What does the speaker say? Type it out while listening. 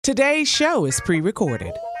Today's show is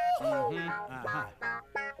pre-recorded. Y'all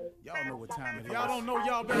know what time it is. Y'all don't know,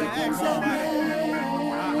 y'all better ask somebody.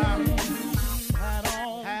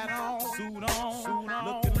 Hat on, suit on,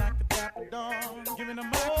 looking like the Dapper Dawn, giving a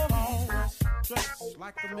microphone, dressed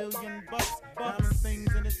like $1 million, diamond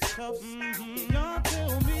things in its cuffs. Y'all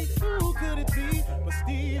tell me who could it be but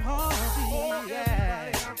Steve Harvey? Everybody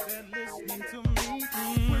out there listening to me,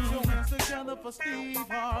 put your hands together for Steve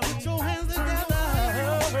Harvey. Put your hands together.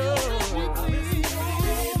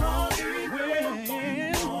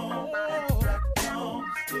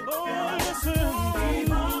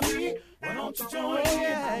 Why don't you join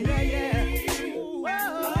in? Ooh,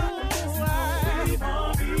 Steve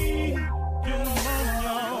Harvey. Get 'em on,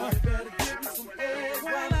 y'all. Better give me some eggs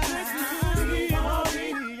while I listen to Steve Harvey.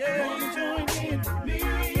 Gonna join in with me.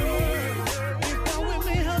 If you're with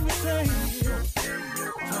me, help me say,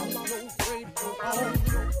 turn your radio on.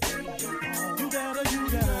 You gotta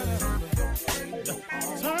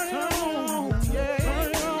turn it on, yeah. Turn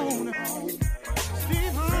it on.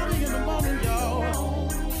 Steve Harvey in the morning, y'all.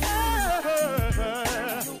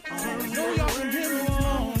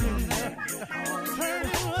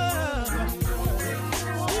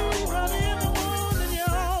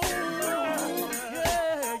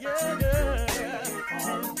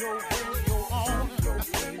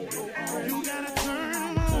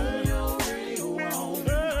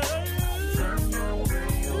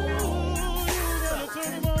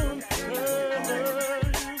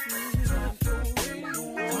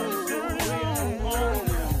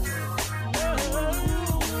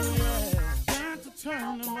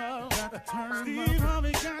 Steve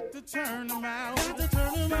Harvey got to turn them out. Got to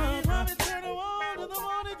turn them out. Harvey turn them on to the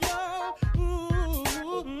morning, y'all.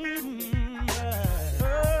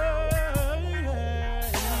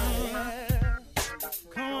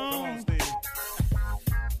 Come on, Steve.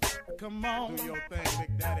 Come on. Do your thing,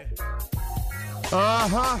 Big Daddy.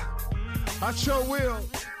 I sure will.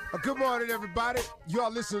 Good morning, everybody.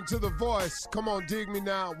 Y'all listening to The Voice. Come on, dig me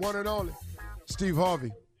now. One and only. Steve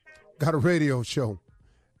Harvey. Got a radio show.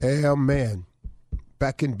 Yeah, man.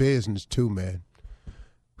 Back in business, too, man.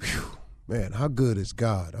 Whew. Man, how good is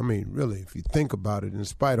God? I mean, really, if you think about it, in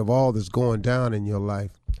spite of all that's going down in your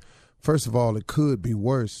life, first of all, it could be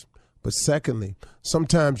worse. But secondly,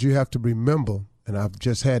 sometimes you have to remember, and I've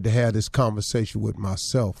just had to have this conversation with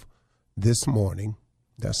myself this morning.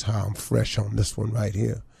 That's how I'm fresh on this one right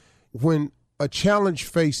here. When a challenge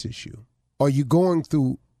faces you, or you're going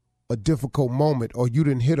through a difficult moment, or you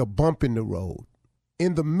didn't hit a bump in the road,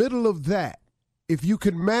 in the middle of that, if you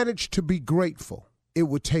could manage to be grateful, it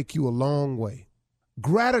would take you a long way.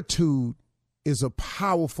 Gratitude is a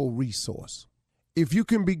powerful resource. If you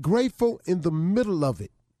can be grateful in the middle of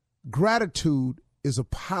it, gratitude is a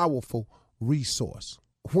powerful resource.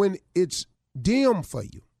 When it's dim for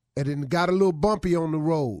you and it got a little bumpy on the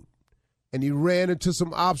road and you ran into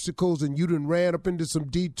some obstacles and you done ran up into some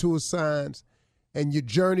detour signs and your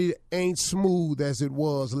journey ain't smooth as it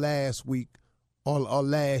was last week, or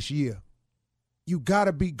last year, you got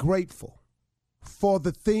to be grateful for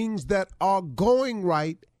the things that are going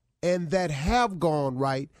right and that have gone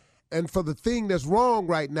right, and for the thing that's wrong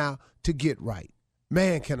right now to get right.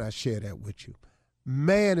 Man, can I share that with you?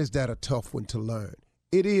 Man, is that a tough one to learn.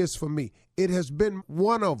 It is for me. It has been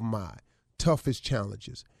one of my toughest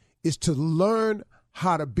challenges, is to learn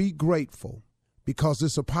how to be grateful, because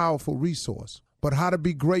it's a powerful resource, but how to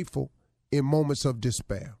be grateful in moments of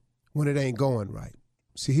despair, when it ain't going right.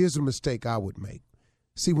 See, here's a mistake I would make.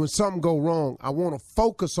 See, when something go wrong, I want to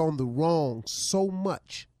focus on the wrong so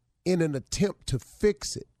much in an attempt to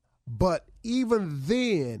fix it. But even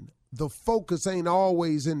then, the focus ain't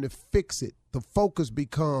always in to fix it. The focus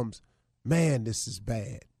becomes, man, this is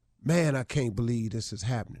bad. Man, I can't believe this is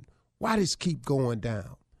happening. Why does this keep going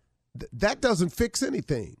down? That doesn't fix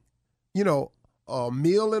anything. You know,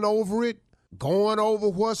 milling over it, going over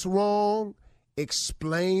what's wrong,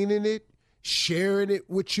 explaining it, sharing it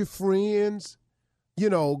with your friends, you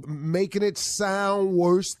know, making it sound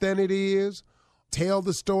worse than it is, tell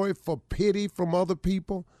the story for pity from other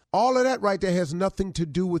people. All of that right there has nothing to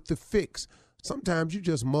do with the fix. Sometimes you're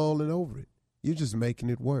just mulling over it. You're just making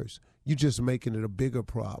it worse. You're just making it a bigger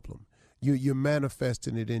problem. You're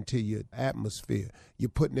manifesting it into your atmosphere. You're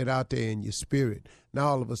putting it out there in your spirit. Now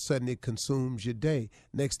all of a sudden it consumes your day.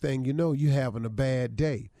 Next thing you know, you're having a bad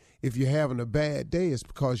day. If you're having a bad day, it's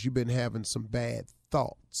because you've been having some bad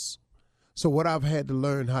thoughts. So what I've had to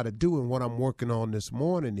learn how to do, and what I'm working on this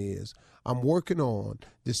morning, is I'm working on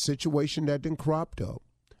this situation that done cropped up.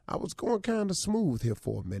 I was going kind of smooth here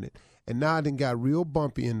for a minute, and now I done got real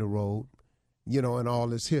bumpy in the road, you know, and all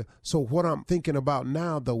this here. So what I'm thinking about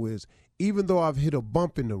now, though, is even though I've hit a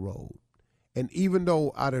bump in the road, and even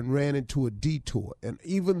though I done ran into a detour, and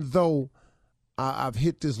even though I've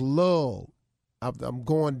hit this lull, I'm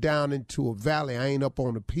going down into a valley, I ain't up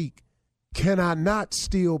on the peak, can I not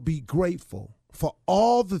still be grateful for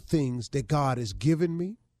all the things that God has given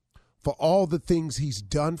me, for all the things he's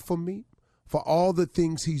done for me, for all the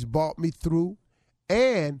things he's brought me through,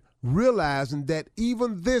 and realizing that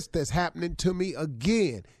even this that's happening to me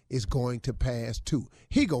again is going to pass too.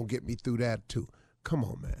 He gonna get me through that too. Come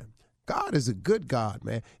on, man. God is a good God,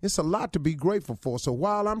 man. It's a lot to be grateful for. So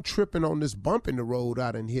while I'm tripping on this bump in the road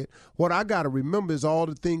I done hit, what I got to remember is all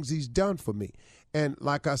the things he's done for me. And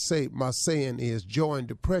like I say, my saying is joy and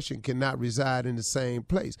depression cannot reside in the same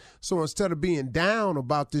place. So instead of being down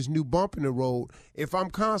about this new bump in the road, if I'm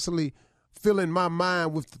constantly filling my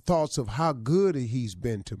mind with the thoughts of how good he's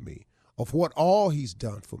been to me, of what all he's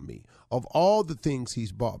done for me, of all the things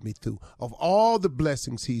he's brought me through, of all the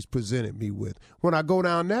blessings he's presented me with. When I go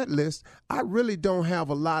down that list, I really don't have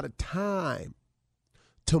a lot of time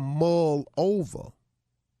to mull over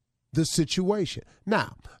the situation.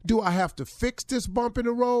 Now, do I have to fix this bump in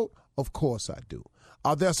the road? Of course I do.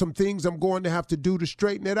 Are there some things I'm going to have to do to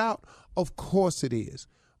straighten it out? Of course it is.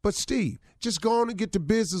 But Steve, just go on and get the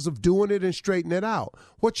business of doing it and straighten it out.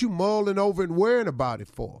 What you mulling over and worrying about it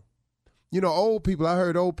for? You know, old people, I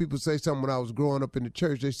heard old people say something when I was growing up in the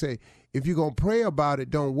church. They say, if you're going to pray about it,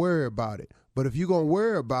 don't worry about it. But if you're going to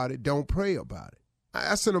worry about it, don't pray about it.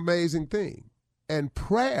 That's an amazing thing. And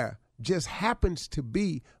prayer just happens to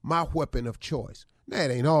be my weapon of choice. Now,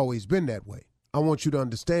 it ain't always been that way. I want you to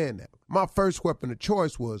understand that. My first weapon of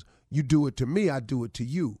choice was, you do it to me, I do it to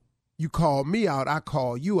you. You call me out, I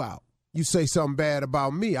call you out. You say something bad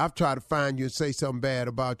about me, I've tried to find you and say something bad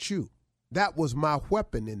about you. That was my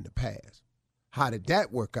weapon in the past. How did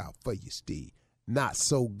that work out for you, Steve? Not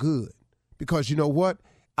so good. Because you know what?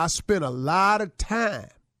 I spent a lot of time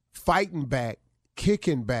fighting back,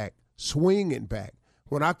 kicking back, swinging back,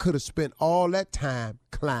 when I could have spent all that time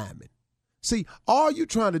climbing. See, all you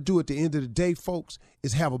trying to do at the end of the day, folks,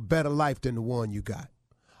 is have a better life than the one you got.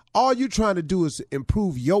 All you trying to do is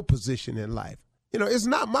improve your position in life. You know, it's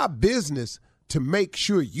not my business to make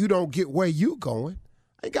sure you don't get where you going.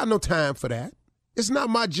 I ain't got no time for that. It's not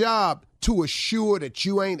my job to assure that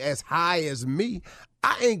you ain't as high as me.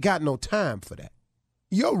 I ain't got no time for that.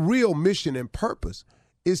 Your real mission and purpose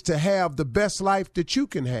is to have the best life that you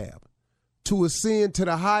can have, to ascend to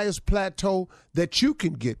the highest plateau that you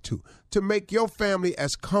can get to make your family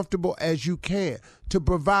as comfortable as you can, to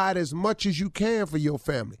provide as much as you can for your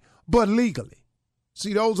family, but legally.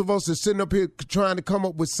 See, those of us that sitting up here trying to come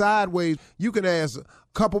up with sideways, you can ask a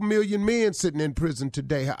couple million men sitting in prison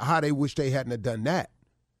today how they wish they hadn't have done that.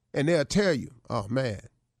 And they'll tell you, oh, man,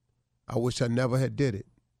 I wish I never had did it.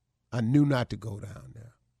 I knew not to go down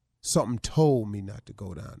there. Something told me not to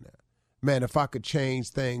go down there. Man, if I could change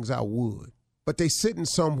things, I would. But they sitting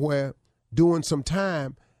somewhere doing some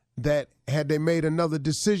time that had they made another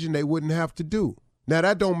decision, they wouldn't have to do. Now,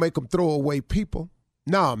 that don't make them throw away people.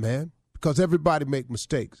 Nah, man, because everybody make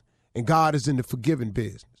mistakes, and God is in the forgiving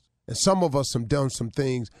business. And some of us have done some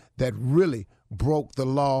things that really broke the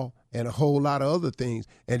law and a whole lot of other things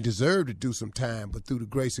and deserved to do some time, but through the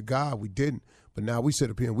grace of God, we didn't. But now we sit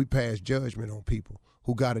up here and we pass judgment on people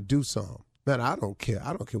who got to do something. Man, I don't care.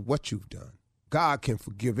 I don't care what you've done. God can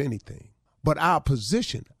forgive anything. But our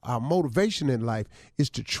position, our motivation in life is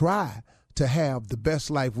to try to have the best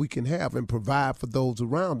life we can have and provide for those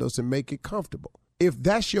around us and make it comfortable. If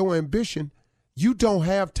that's your ambition, you don't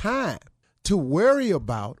have time to worry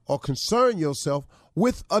about or concern yourself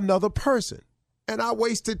with another person. And I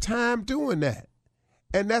wasted time doing that.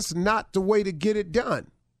 And that's not the way to get it done.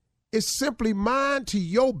 It's simply mind to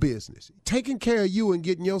your business. Taking care of you and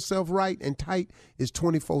getting yourself right and tight is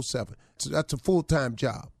 24/7. So that's a full-time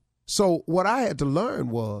job. So what I had to learn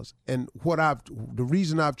was, and the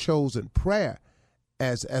reason I've chosen prayer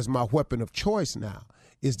as my weapon of choice now,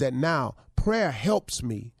 is that now prayer helps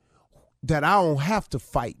me that I don't have to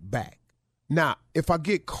fight back. Now, if I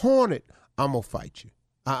get cornered, I'm going to fight you.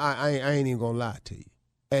 I ain't even going to lie to you.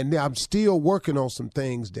 And I'm still working on some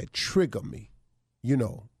things that trigger me,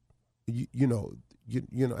 and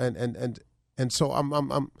so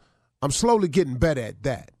I'm slowly getting better at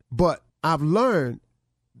that. But I've learned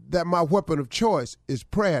that my weapon of choice is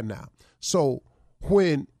prayer now. So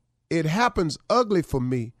when it happens ugly for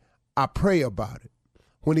me, I pray about it.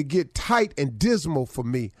 When it get tight and dismal for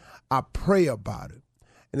me, I pray about it.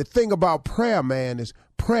 And the thing about prayer, man, is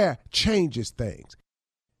prayer changes things.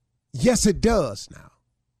 Yes, it does now.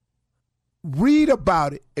 Read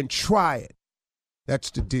about it and try it.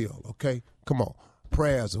 That's the deal, okay? Come on.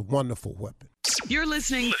 Prayer is a wonderful weapon. You're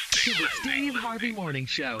listening to the Steve Harvey Morning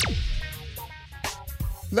Show.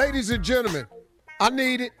 Ladies and gentlemen, I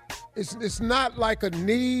need it. It's not like a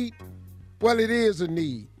need. Well, it is a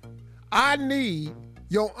need. I need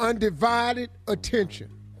your undivided attention.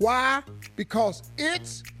 Why? Because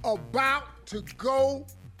it's about to go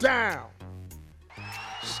down.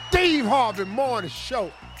 Steve Harvey Morning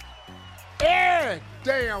Show. Every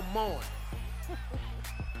damn morning.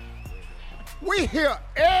 We here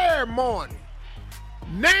every morning.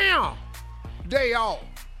 Now, day off.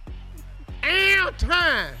 And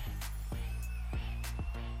time.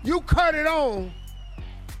 You cut it on.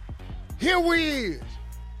 Here we is.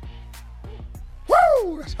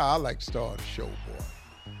 Woo! That's how I like to start a show, boy.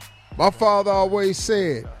 My father always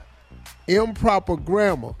said, improper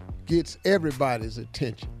grammar gets everybody's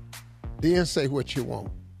attention. Then say what you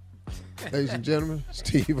want. Ladies and gentlemen,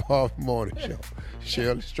 Steve Harvey Morning Show.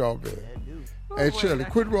 Shirley Strawberry. Hey, Shirley,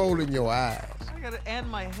 quit rolling your eyes. And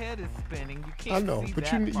my head is spinning. You can't I know, see but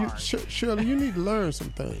that Shirley, you need to learn some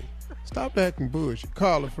things. Stop acting bullshit.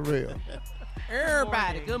 Carla Farrell.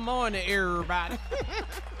 Everybody, good morning, everybody.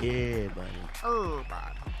 Everybody.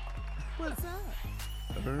 What's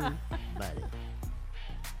up? Everybody.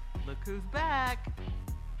 Look who's back.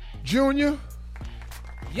 Junior.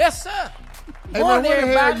 Yes, sir. Hey, man, Morning, where the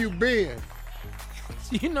hell everybody. you been?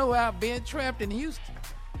 You know where I've been trapped in Houston.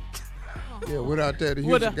 Yeah, without that,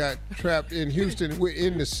 Houston got trapped in Houston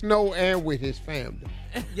in the snow and with his family.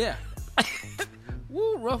 Yeah.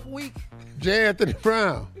 Woo, rough week. J. Anthony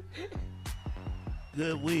Brown.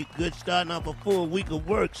 Good week. Good starting off a full week of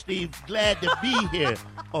work, Steve. Glad to be here.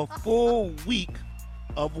 A full week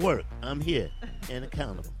of work. I'm here and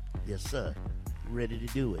accountable. Yes, sir. Ready to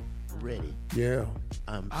do it. Ready. Yeah.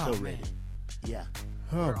 I'm so ready. Yeah.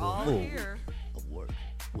 We're all Full here. week of work.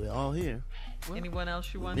 We're all here. Anyone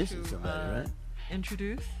else you want missing to somebody, right?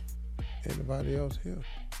 introduce? Anybody else here?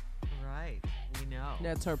 Right. We know.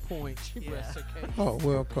 That's her point. She Yeah. rests her case. Oh,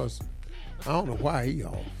 well, because I don't know why he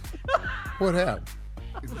off. What happened?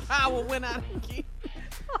 Power went out again.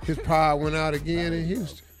 His power went out again in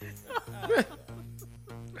Houston.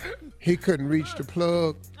 He couldn't reach the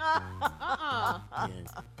plug.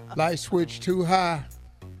 Light switch too high.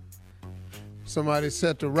 Somebody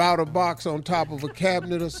set the router box on top of a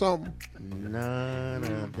cabinet or something. None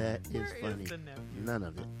of that is funny. None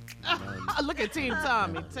of it. Look at Team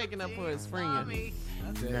Tommy taking up for his friend. None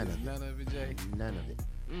of it. None of it, Jay. None of it.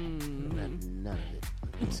 None of it.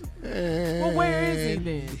 Well, where is he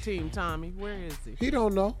then, Team Tommy? Where is he? He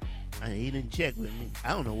don't know. He didn't check with me. I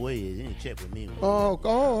don't know where he is. He didn't check with me.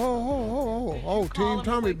 Team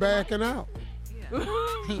Tommy backing out.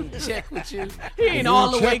 He ain't check with you. He ain't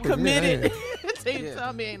all the way check with me, committed. ain't Team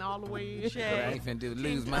Tommy ain't all the way in. What I ain't finna do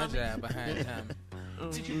lose my job behind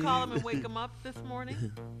Tommy. Did you call him and wake him up this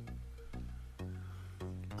morning?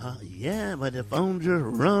 Yeah, but the phone just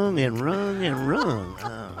rung and rung and rung. You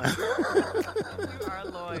are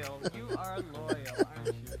loyal. You are loyal,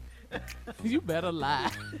 aren't you? You better lie.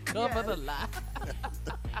 Cover the lie.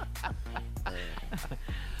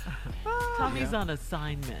 Tommy's on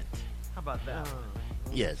assignment. How about that?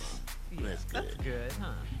 Yes, Yeah, that's good. That's good,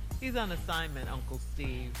 huh? He's on assignment, Uncle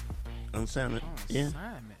Steve. On assignment? Yeah.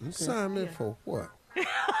 Assignment for what?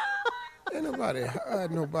 Ain't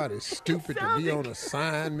nobody stupid to be on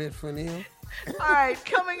assignment for them. All right,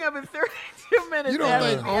 coming up in 32 minutes. You don't after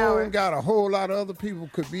think the hour. OWN got a whole lot of other people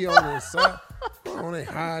could be on the assignment? Don't they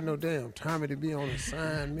hire no damn Tommy to be on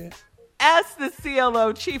assignment? Ask the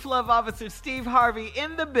CLO, Chief Love Officer Steve Harvey,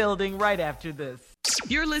 in the building right after this.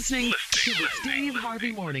 You're listening to the Steve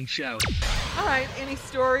Harvey Morning Show. All right, any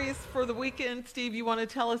stories for the weekend, Steve, you want to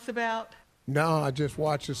tell us about? No, I just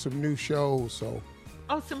watching some new shows, so.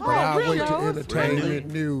 Oh, some But I'll brand wait new to shows? entertainment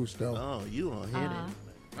news, though. Oh, you on here then.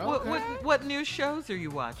 What new shows are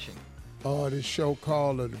you watching? Oh, this show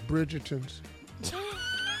called The Bridgertons.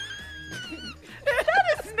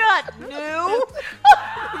 That is not new.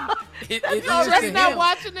 It You is just to now him.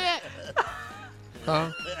 watching that?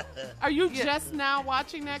 Huh? Are you just now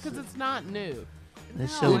watching that? Because it's not new. That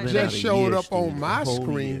show It been just out a showed year, up on Steve, my a whole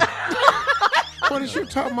screen. year. What is you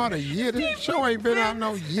talking about, a year? This show ain't been out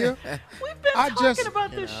no year. We've been I talking just-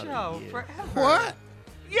 about this Been out a show year. forever. What?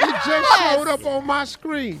 Yes! It just showed up on my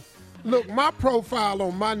screen. Look, my profile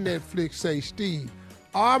on my Netflix say, Steve,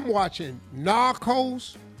 I'm watching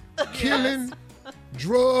Narcos, killing,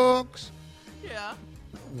 drugs, Yeah.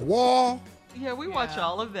 war. Yeah, we watch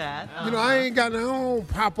all of that. You know, I don't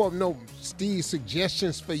pop up no Steve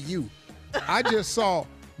suggestions for you. I just saw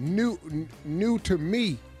new to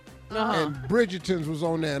me and Bridgerton's was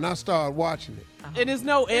on there, and I started watching it. And there's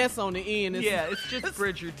no S on the end. Yeah, it's just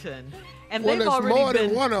Bridgerton. And Well, they've there's already more been,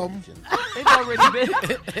 than one of them.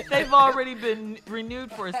 They've already been renewed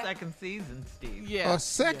for a second season, Steve. Yeah. A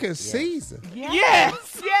second season.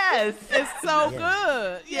 Yes. Yes. It's so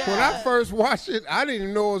good. Yeah. When I first watched it, I didn't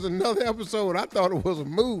even know it was another episode. I thought it was a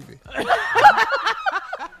movie.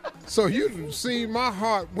 So you see my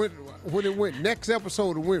heart when it went next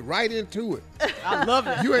episode, it went right into it. I love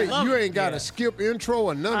it. You ain't got to skip intro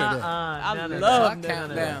or none of that. I none of love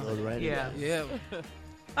Countdown. Go right Yeah. in. Yeah.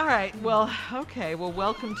 All right. Well, okay. Well,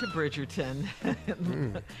 welcome to Bridgerton.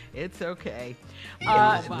 It's okay.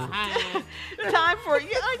 Time for,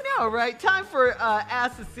 I know, right? Time for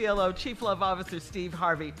Ask the CLO, Chief Love Officer Steve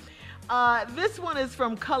Harvey. This one is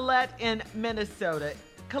from Colette in Minnesota.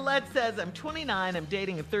 Colette says, I'm 29. I'm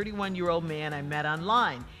dating a 31-year-old man I met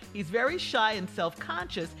online. He's very shy and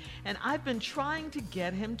self-conscious, and I've been trying to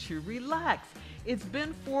get him to relax. It's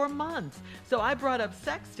been 4 months. So I brought up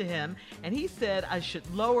sex to him, and he said I should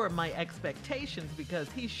lower my expectations because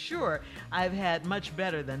he's sure I've had much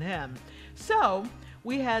better than him. So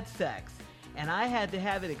we had sex, and I had to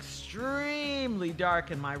have it extremely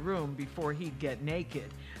dark in my room before he'd get naked.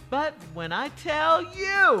 But when I tell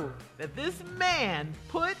you that this man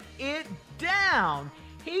put it down,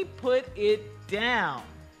 he put it down.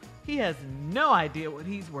 He has no idea what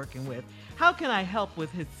he's working with. How can I help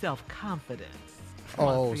with his self-confidence?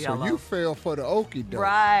 Oh, so you fell for the okie doke.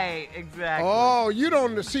 Right, exactly. Oh, you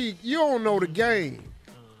don't know the game.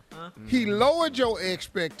 He lowered your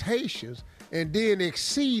expectations and then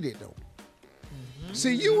exceeded them.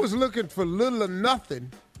 See, you was looking for little or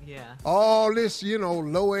nothing. Yeah. All this,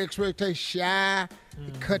 low expectation, shy,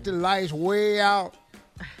 cut the lights way out.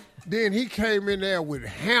 Then he came in there with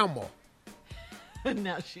hammer.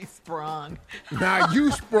 Now she sprung. Now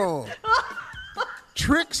you sprung.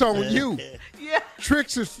 Tricks on you. Yeah.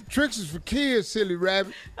 Tricks is for kids, silly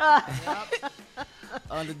rabbit.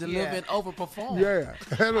 Under-deliver and overperform. Yeah.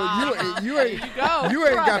 You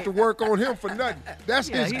ain't got to work on him for nothing. That's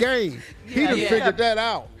his game. He done figured that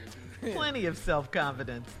out. Plenty of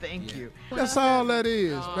self-confidence. Thank you. That's all that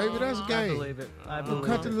is, baby. That's I game. believe it. I believe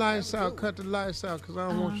Cut the it. lights out, because I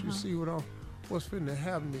don't want you to see what's finna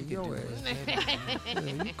happen to your ass.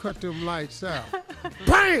 Yeah, you cut them lights out.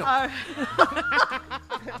 Bam!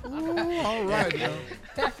 Ooh, all right,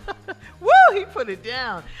 now. Woo, he put it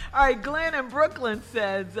down. All right, Glenn in Brooklyn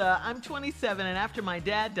says, I'm 27, and after my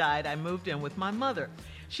dad died, I moved in with my mother.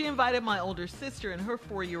 She invited my older sister and her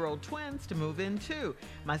 4-year-old twins to move in too.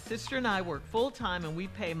 My sister and I work full-time and we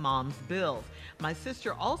pay mom's bills. My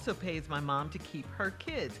sister also pays my mom to keep her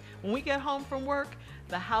kids. When we get home from work,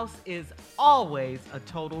 the house is always a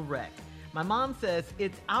total wreck. My mom says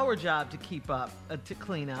it's our job to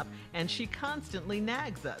clean up, and she constantly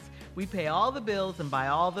nags us. We pay all the bills and buy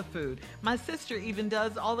all the food. My sister even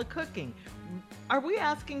does all the cooking. Are we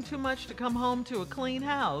asking too much to come home to a clean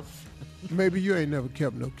house? Maybe you ain't never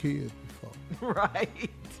kept no kids before.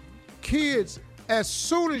 Right. Kids, as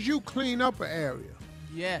soon as you clean up an area,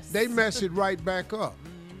 Yes. they mess it right back up.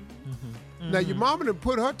 Now, your mama done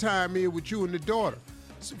put her time in with you and the daughter.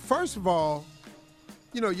 So first of all,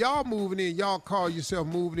 y'all moving in, y'all call yourself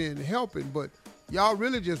moving in and helping, but y'all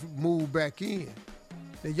really just moved back in.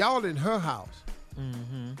 Now, y'all in her house.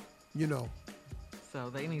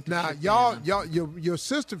 So they need to Now, shift your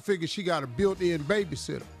sister figures she got a built-in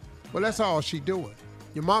babysitter. Well, that's all she doing.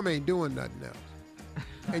 Your mama ain't doing nothing else.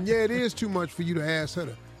 And yeah, it is too much for you to ask her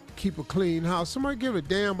to keep a clean house. Somebody give a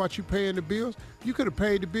damn about you paying the bills. You could have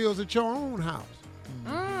paid the bills at your own house.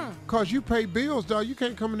 Because you pay bills, dog. You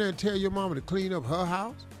can't come in there and tell your mama to clean up her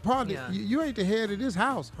house. Partly, you ain't the head of this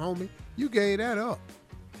house, homie. You gave that up.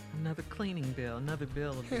 Another cleaning bill, another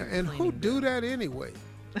bill. Yeah, and who do that anyway?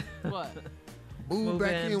 What? Move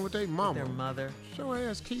back in with their mama. Their mother. Show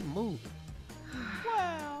ass keep moving.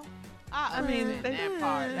 Well, I mean, that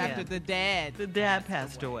part after the dad. The dad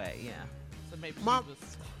passed away, yeah. So maybe she Mom-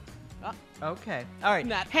 was. Okay. All right.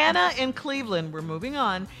 Not- Hannah in Cleveland. We're moving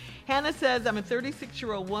on. Hannah says, I'm a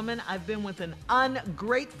 36-year-old woman. I've been with an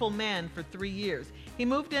ungrateful man for 3 years. He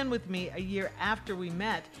moved in with me a year after we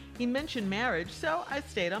met. He mentioned marriage, so I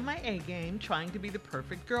stayed on my A game, trying to be the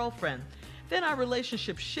perfect girlfriend. Then our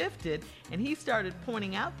relationship shifted, and he started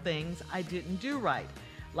pointing out things I didn't do right,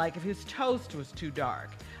 like if his toast was too dark.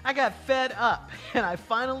 I got fed up, and I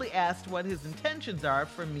finally asked what his intentions are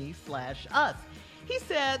for me/us. He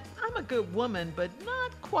said, I'm a good woman, but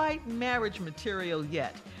not quite marriage material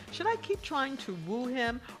yet. Should I keep trying to woo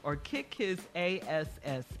him or kick his ass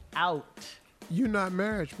out? You're not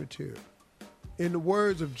marriage material. In the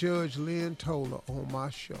words of Judge Lynn Toler on my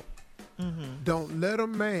show, Don't let a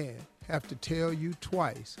man have to tell you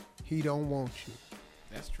twice he don't want you.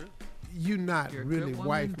 That's true. You're not You're a really good woman,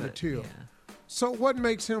 wife but, material. yeah. So what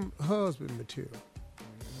makes him husband material?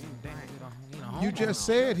 Right. You just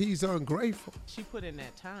said he's ungrateful. She put in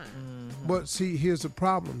that time. But see, here's the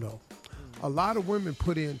problem though. A lot of women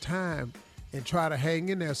put in time and try to hang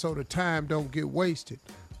in there so the time don't get wasted.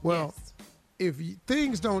 Well, if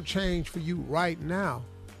things don't change for you right now,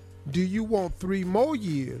 do you want 3 more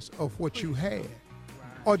years of what you had?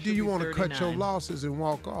 Or do She'll you be want to cut your 39. losses and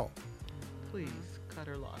walk off? Please cut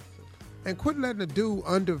her losses. And quit letting the dude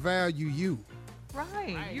undervalue you.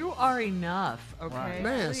 Right. You are enough. Okay.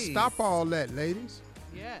 Man, Please. stop all that, ladies.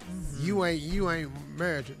 Yes. You ain't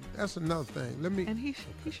married. That's another thing. Let me. And he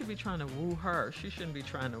should be trying to woo her. She shouldn't be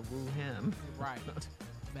trying to woo him. Right.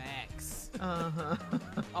 Facts. Uh-huh.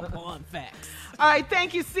 Upon facts. All right,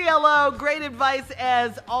 thank you, CLO. Great advice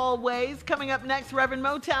as always. Coming up next, Reverend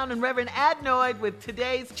Motown and Reverend Adnoid with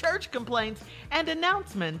today's church complaints and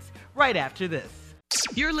announcements right after this.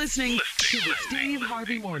 You're listening to the Steve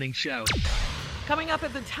Harvey Morning Show. Coming up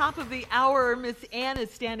at the top of the hour, Miss Ann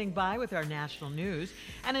is standing by with our national news.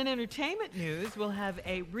 And in entertainment news, we'll have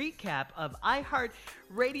a recap of iHeart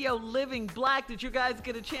Radio Living Black. Did you guys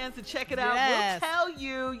get a chance to check it out? Yes. We'll tell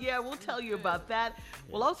you. Yeah, we'll tell you about that.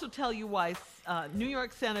 We'll also tell you why New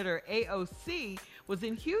York Senator AOC was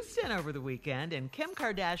in Houston over the weekend, and Kim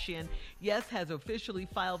Kardashian, yes, has officially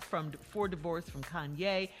filed for divorce from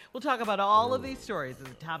Kanye. We'll talk about all of these stories at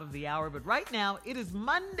the top of the hour, but right now it is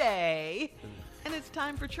Monday, and it's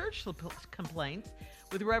time for church complaints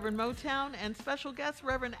with Reverend Motown and special guest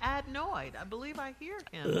Reverend Adnoid. I believe I hear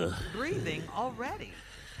him breathing already.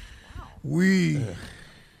 Wow. We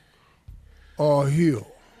are here.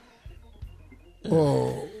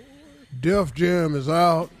 Def Jam is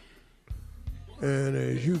out. And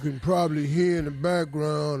as you can probably hear in the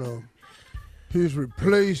background, his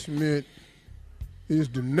replacement is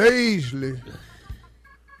the nasally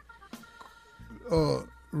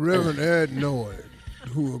Reverend Adnoid,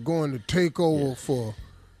 who are going to take over for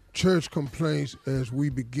church complaints as we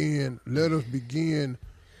begin. Let us begin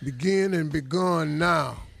and begun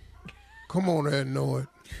now. Come on, Adnoid.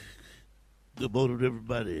 Good morning,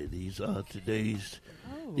 everybody. These are today's.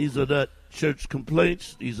 These are not church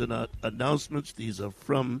complaints. These are not announcements. These are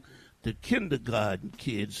from the kindergarten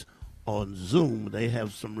kids on Zoom. They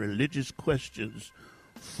have some religious questions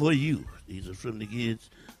for you. These are from the kids.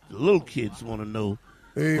 The little kids want to know.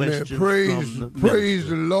 Amen. Questions Praise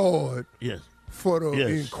the Lord. Yes. For the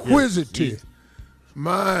Yes, inquisitive yes.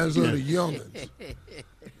 minds of the Yes. youngins.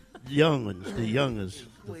 The youngins.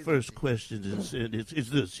 The first question is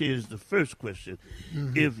this. Here's the first question.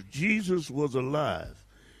 If Jesus was alive,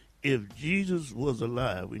 we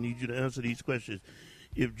need you to answer these questions.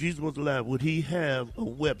 If Jesus was alive, would he have a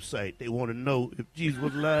website? They want to know if Jesus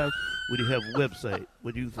was alive, would he have a website?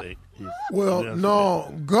 What do you think? Well,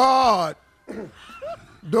 no, God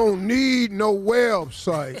don't need no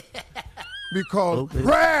website because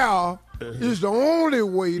prayer is the only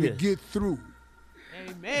way to get through.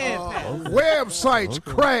 Amen. Websites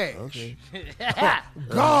crash.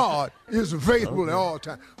 God is available at all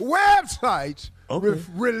times. Websites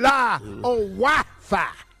rely on Wi-Fi.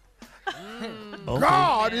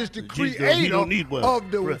 God is the creator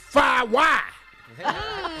of the Fi-Wi.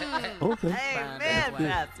 Okay. Amen,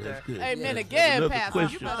 Pastor. Amen again, Another Pastor. You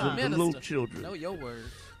question better from the minister. little children. Know your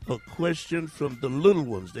words. A question from the little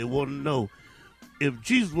ones. They want to know, if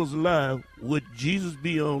Jesus was alive, would Jesus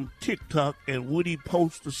be on TikTok and would he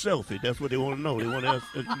post a selfie? That's what they want to know. They want to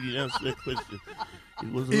answer that question. He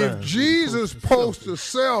was alive. If Jesus posts a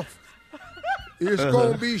selfie, it's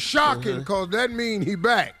going to be shocking because that means he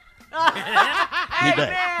back. He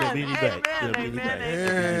back. That mean he back. That mean he back.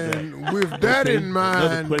 And with that in mind,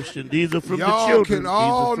 another question. These are from the y'all children. can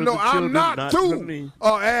all These are from know the I'm children, not from through me.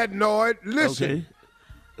 Adnoid. Listen,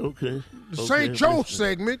 Okay. the St. Joe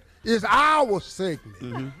segment is our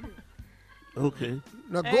segment. Okay.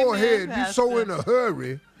 Now go Amen, ahead. Pastor. You so in a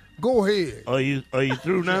hurry. Go ahead. Are you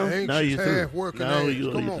through now? Anxious, Now you through. half-working Now ass.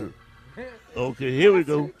 you Come on. through. Okay, here we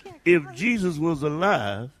go. If Jesus was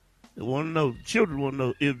alive, they want to know. Children want to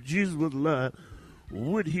know if Jesus was alive,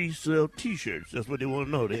 would he sell T-shirts? That's what they want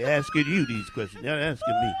to know. They're asking you these questions. They're not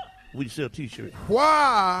asking me. Would he sell T-shirts?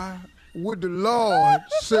 Why would the Lord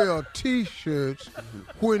sell T-shirts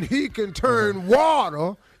when he can turn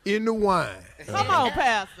water into wine? Come on,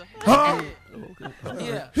 Pastor. Huh?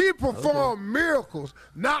 Yeah. He performed miracles,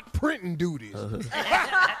 not printing duties. Amen,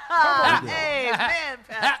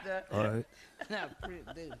 Pastor. All right.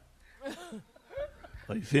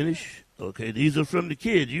 Are you finished? Okay, these are from the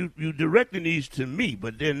kids. You directing these to me,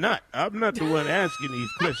 but they're not. I'm not the one asking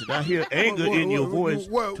these questions. I hear anger in your voice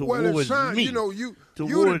towards me. You know, you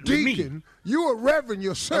the deacon. Me. You a reverend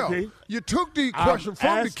yourself. Okay. You took these questions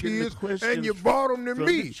from the kids and you brought them to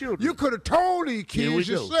me. You could have told these kids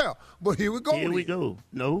yourself. But here we go. Here we go.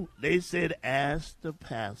 No, they said ask the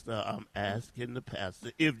pastor. I'm asking the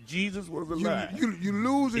pastor if Jesus was alive. You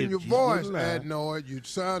losing your voice, Adnoid. You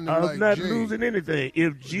sounding like I'm not Jay. losing anything.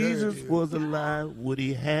 If Jesus was alive, would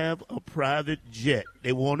he have a private jet?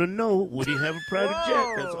 They want to know, would he have a private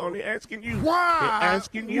jet? That's all they're asking you. Why they're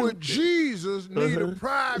asking you. would Jesus need a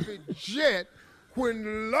private jet when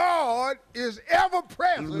the Lord is ever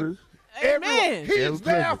present? Amen. He's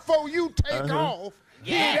there for you take off.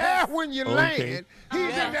 He's there when you land. He's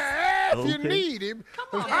in there if you need him.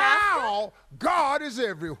 How God is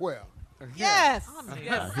everywhere. Yes. I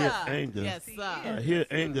hear anger. Yes, sir. I hear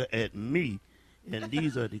anger at me, and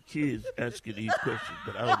these are the kids asking these questions,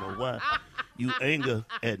 but I don't know why you anger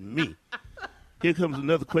at me. Here comes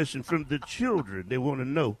another question from the children. They want to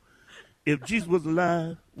know, if Jesus was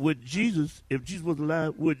alive, would Jesus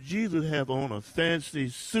have on a fancy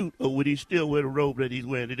suit, or would he still wear the robe that he's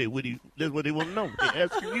wearing today? That's what they want to know. They're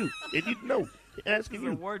asking you. They need to know. They're asking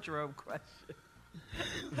you. It's a wardrobe question.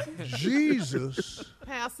 Jesus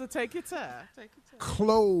Pastor, take your time.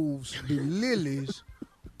 clothes the lilies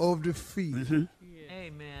of the field.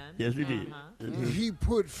 Amen. Yes, he did. He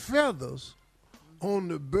put feathers on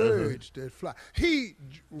the birds that fly. He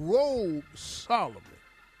robed Solomon.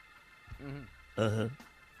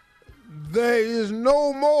 There is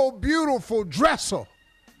no more beautiful dresser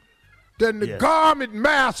than the garment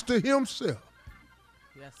master himself.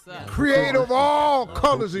 Yes, sir. Creator of all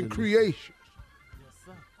colors and creation.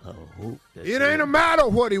 It ain't a matter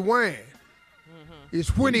what he wearing.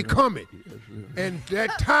 It's when he coming. And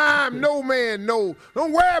that time no man knows.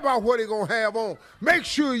 Don't worry about what he gonna have on. Make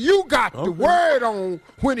sure you got the word on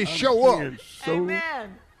when he show up.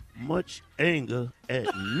 Amen. Much anger at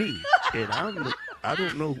me, and I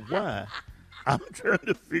don't know why. I'm trying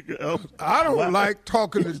to figure out. I don't like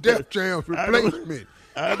talking to Def Jam's replacement.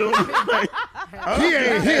 I don't like. He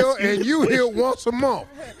ain't here, and you here once a month.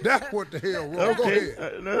 That's what the hell wrong. Go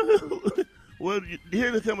ahead. No. Well,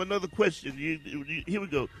 here come another question. Here we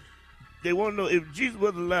go. They want to know, if Jesus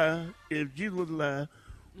was alive,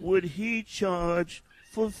 would he charge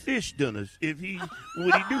for fish dinners? Would he do that?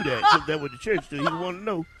 Because that's what the church do. He want to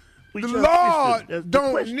know. The Lord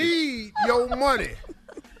don't need your money.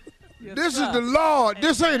 This is the Lord.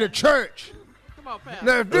 This ain't a church. Come on, Pastor.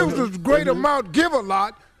 Now, if this was a great amount, give a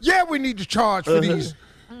lot, we need to charge for these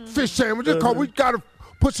fish sandwiches because we got to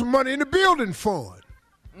put some money in the building fund.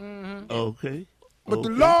 Okay. But the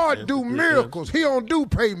Lord do miracles. He don't do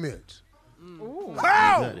payments.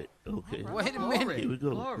 How? Got it. Okay. Wait a minute. Here we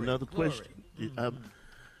go. Another question.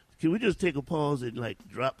 Can we just take a pause and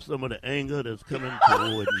drop some of the anger that's coming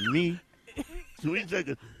toward me? Can we take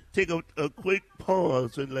a quick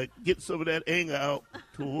pause and get some of that anger out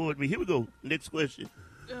toward me? Here we go. Next question.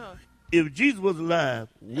 If Jesus was alive,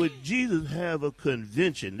 would Jesus have a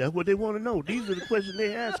convention? That's what they want to know. These are the questions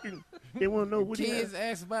they're asking. They want to know what kids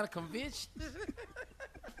ask about a convention.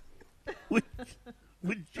 Would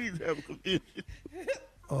Jesus have a convention?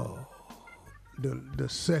 The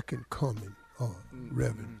second coming,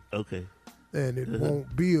 Reverend. Okay. And it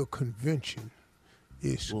won't be a convention.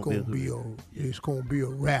 It's gonna be a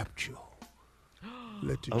rapture.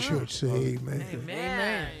 Let the church say amen.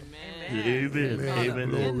 Amen.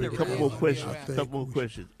 Amen. A couple more questions.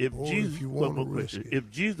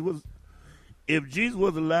 If Jesus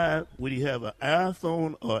was alive, would he have an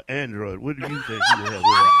iPhone or Android? What do you think he would have? Would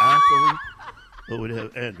he have an iPhone or would he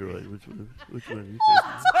have Android? Which one do you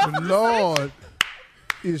think? The Lord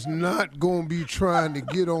is not going to be trying to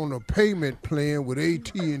get on a payment plan with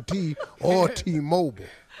AT&T or T-Mobile.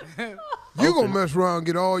 You're going to mess around and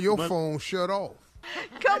get all your phones shut off.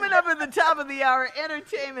 Coming up at the top of the hour,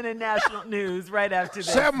 entertainment and national news right after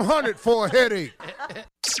this. 700 for a headache.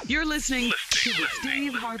 You're listening to the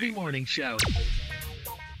Steve Harvey Morning Show.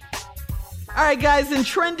 All right, guys, in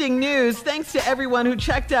trending news, thanks to everyone who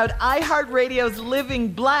checked out iHeartRadio's Living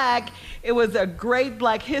Black. It was a great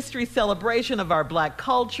Black History celebration of our Black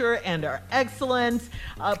culture and our excellence.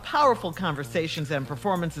 Powerful conversations and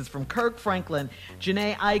performances from Kirk Franklin,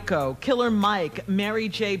 Janae Aiko, Killer Mike, Mary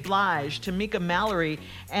J. Blige, Tamika Mallory,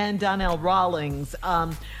 and Donnell Rawlings.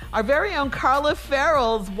 Our very own Carla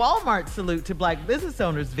Farrell's Walmart Salute to Black Business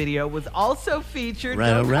Owners video was also featured.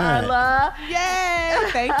 Right. Carla. Yay!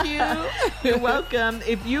 Thank you. You're welcome.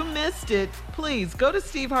 If you missed it, please go to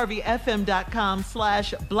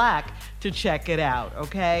steveharveyfm.com/black to check it out,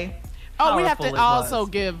 okay? Oh, we have powerful to it also was.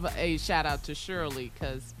 give a shout out to Shirley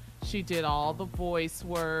because she did all the voice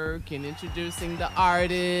work and introducing the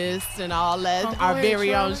artists and all that. Oh, go Our ahead,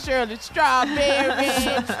 very own Shirley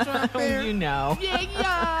Strawberry. You know.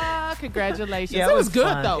 Yeah. Congratulations. Yeah, it was good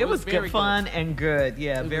fun. though. It was very good, fun and good.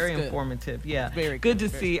 Yeah, It very was good. informative. Yeah, Very good good, to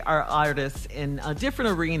very see our artists in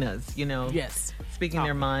different arenas. You know, Yes. speaking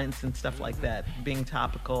their minds and stuff like that, being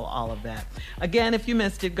topical, all of that. Again, if you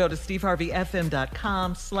missed it, go to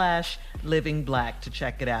steveharveyfm.com/livingblack to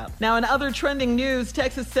check it out. Now, in other trending news,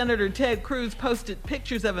 Texas Senator Ted Cruz posted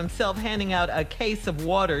pictures of himself handing out a case of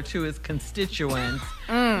water to his constituents.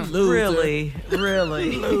 Really? Too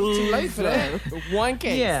late for that. One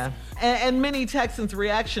case. Yeah. And many Texans'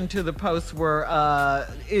 reaction to the post were,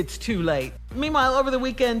 it's too late. Meanwhile, over the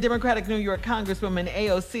weekend, Democratic New York Congresswoman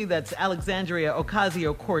AOC, that's Alexandria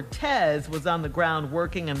Ocasio-Cortez, was on the ground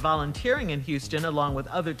working and volunteering in Houston along with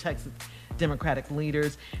other Texas Democratic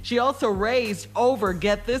leaders. She also raised over,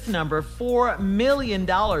 get this number, $4 million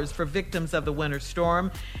for victims of the winter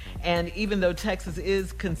storm. And even though Texas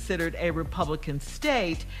is considered a Republican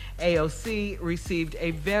state, AOC received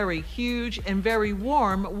a very huge and very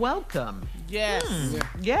warm welcome. Yes.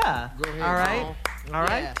 Yeah. All right. All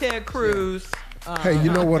right, Yes. Ted Cruz. Hey,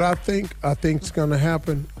 you know what I think? I think it's going to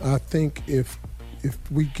happen. I think if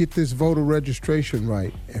we get this voter registration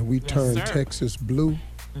right and we turn sir. Texas blue,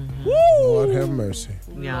 Mm-hmm. Lord have mercy.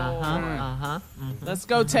 Let's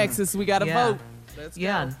go, Texas. We got to Yeah. vote. Let's go.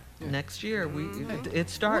 Yeah. Next year, it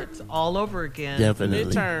starts all over again.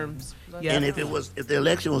 Definitely. Midterms. Yeah. And if the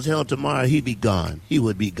election was held tomorrow, he'd be gone. He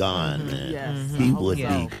would be gone, man. Yes. He would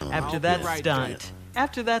Yeah. be gone. After I'll that be right stunt.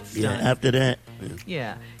 After that Yeah, stunt. after that.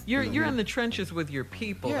 Yeah, you're in the trenches with your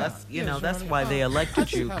people. Yeah, That's yeah, that's Shirley. why they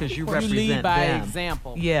elected you, because you You represent lead by them.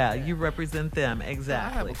 example. Yeah, you represent them I have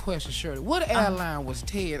exactly. a question, Shirley. What airline was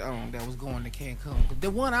Ted on that was going to Cancun? 'Cause the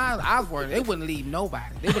one I was working, they wouldn't leave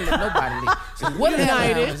nobody. They wouldn't let nobody leave. So what airline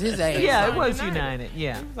United. was his ass? Yeah, it on was United. United.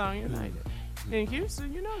 Yeah, He was on United. In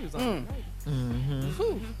Houston, you know he was on United.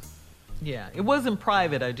 Whew. yeah. It wasn't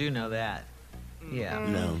private. I do know that. Yeah.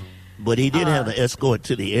 No. But he did have an escort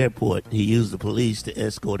to the airport. He used the police to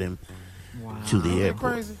escort him to the Ain't that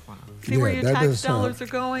airport. crazy? See where Yeah, your that tax does sound- dollars are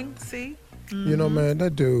going. See. You know, man,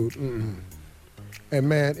 that dude. And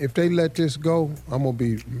man, if they let this go, I'm gonna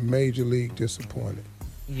be major league disappointed.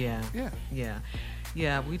 Yeah. Yeah. Yeah.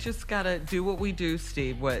 Yeah, we just got to do what we do,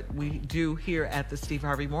 Steve, what we do here at the Steve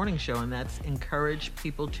Harvey Morning Show, and that's encourage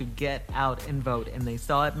people to get out and vote. And they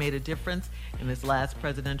saw it made a difference in this last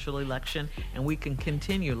presidential election, and we can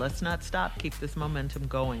continue. Let's not stop. Keep this momentum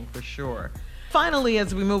going for sure. Finally,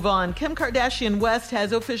 as we move on, Kim Kardashian West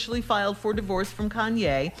has officially filed for divorce from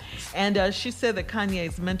Kanye, and she said that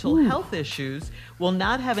Kanye's mental health issues will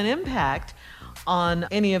not have an impact on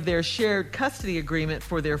any of their shared custody agreement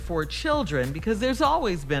for their 4 children, because there's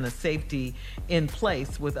always been a safety in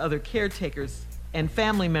place with other caretakers and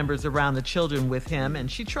family members around the children with him, and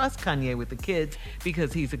she trusts Kanye with the kids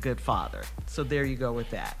because he's a good father. So there you go with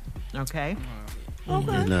that. Okay? He's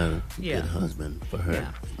not a Yeah. good husband for her.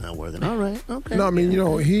 Yeah. It's not working. All right. Okay. No, I mean, you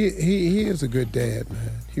know, he is a good dad,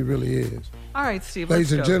 man. He really is. All right, Steve.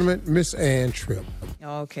 Ladies and let's go. gentlemen, Miss Ann Tripp.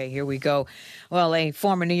 Okay, here we go. Well, a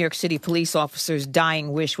former New York City police officer's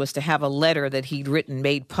dying wish was to have a letter that he'd written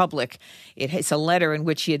made public. It's a letter in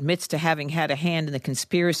which he admits to having had a hand in the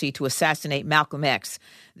conspiracy to assassinate Malcolm X.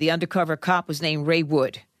 The undercover cop was named Ray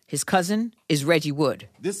Wood. His cousin is Reggie Wood.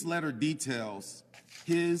 This letter details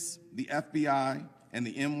the FBI, and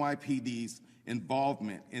the NYPD's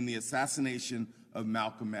involvement in the assassination of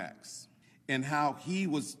Malcolm X and how he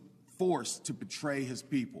was forced to betray his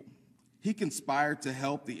people. He conspired to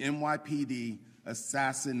help the NYPD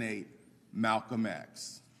assassinate Malcolm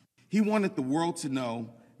X. He wanted the world to know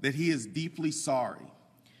that he is deeply sorry.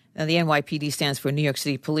 Now, the NYPD stands for New York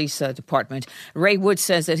City Police Department. Ray Wood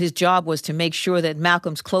says that his job was to make sure that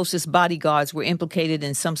Malcolm's closest bodyguards were implicated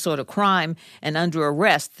in some sort of crime and under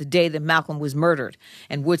arrest the day that Malcolm was murdered.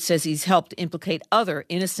 And Wood says he's helped implicate other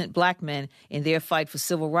innocent black men in their fight for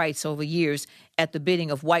civil rights over years at the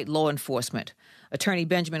bidding of white law enforcement. Attorney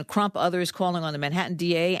Benjamin Crump, others calling on the Manhattan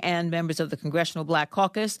DA and members of the Congressional Black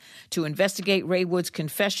Caucus to investigate Ray Wood's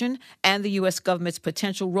confession and the U.S. government's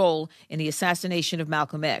potential role in the assassination of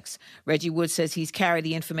Malcolm X. Reggie Wood says he's carried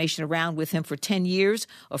the information around with him for 10 years,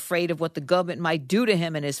 afraid of what the government might do to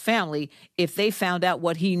him and his family if they found out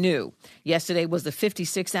what he knew. Yesterday was the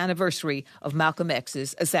 56th anniversary of Malcolm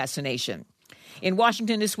X's assassination. In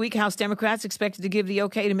Washington this week, House Democrats expected to give the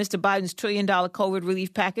okay to Mr. Biden's $1 trillion COVID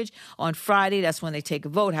relief package on Friday. That's when they take a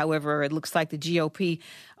vote. However, it looks like the GOP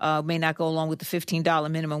may not go along with the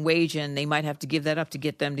 $15 minimum wage, and they might have to give that up to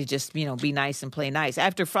get them to just, be nice and play nice.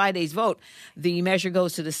 After Friday's vote, the measure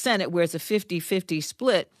goes to the Senate, where it's a 50-50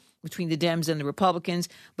 split between the Dems and the Republicans.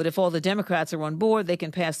 But if all the Democrats are on board, they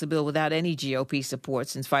can pass the bill without any GOP support,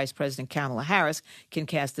 since Vice President Kamala Harris can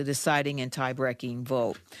cast the deciding and tie-breaking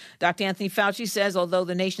vote. Dr. Anthony Fauci says although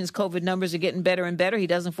the nation's COVID numbers are getting better and better, he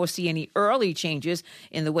doesn't foresee any early changes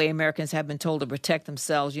in the way Americans have been told to protect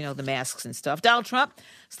themselves, the masks and stuff. Donald Trump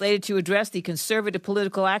slated to address the Conservative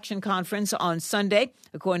Political Action Conference on Sunday.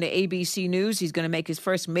 According to ABC News, he's going to make his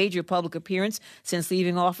first major public appearance since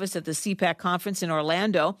leaving office at the CPAC conference in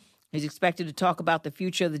Orlando. He's expected to talk about the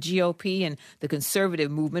future of the GOP and the conservative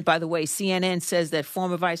movement. By the way, CNN says that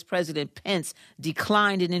former Vice President Pence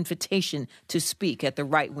declined an invitation to speak at the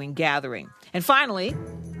right-wing gathering. And finally,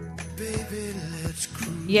 baby, let's cruise.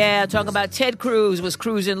 Yeah, talking about Ted Cruz was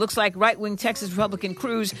cruising. Looks like right-wing Texas Republican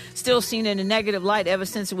Cruz still seen in a negative light ever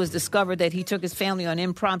since it was discovered that he took his family on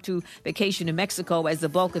impromptu vacation to Mexico as the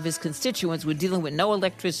bulk of his constituents were dealing with no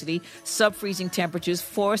electricity, sub-freezing temperatures,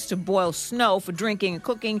 forced to boil snow for drinking and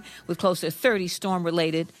cooking, with close to 30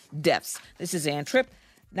 storm-related deaths. This is Ann Tripp.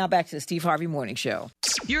 Now back to the Steve Harvey Morning Show.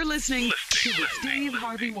 You're listening to the Steve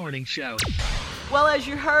Harvey Morning Show. Well, as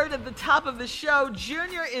you heard at the top of the show,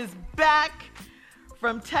 Junior is back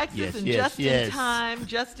from Texas just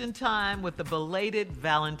in time with the belated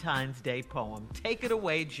Valentine's Day poem. Take it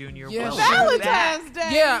away, Junior. Yes, Valentine's Day.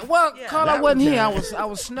 Yeah, well, Carl, I wasn't here. I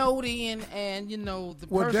was snowed in, and the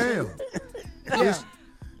person. Damn. Yeah.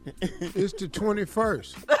 It's the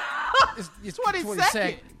 21st. It's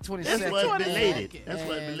 22nd. 22nd. That's why it's belated. That's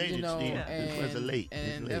why it's belated, Steve. And, That's why it's late.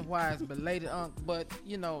 And that's why it's belated. But,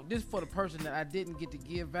 this is for the person that I didn't get to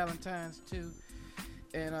give Valentine's to.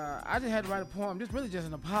 And I just had to write a poem. This is really just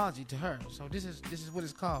an apology to her. So this is what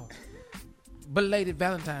it's called. Belated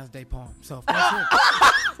Valentine's Day poem. So that's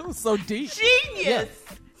it. So deep. Genius.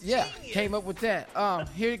 Yeah, came up with that.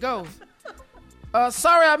 Here it goes.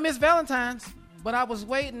 Sorry I missed Valentine's, but I was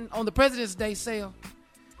waiting on the President's Day sale.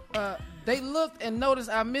 They looked and noticed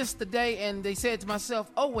I missed the day, and they said to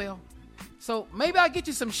myself, oh, well. So maybe I'll get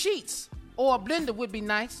you some sheets, or a blender would be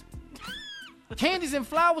nice. Candies and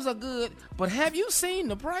flowers are good, but have you seen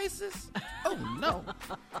the prices? Oh, no.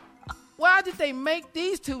 Why did they make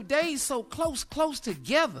these 2 days so close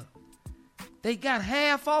together? They got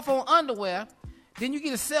half off on underwear. Then you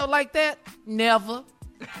get a sale like that? Never.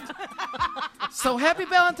 So happy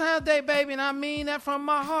Valentine's Day, baby, and I mean that from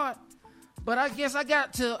my heart. But I guess I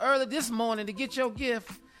got till early this morning to get your gift,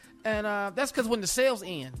 and that's because when the sales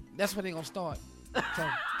end, that's when they're going to start. So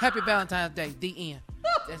happy Valentine's Day, the end.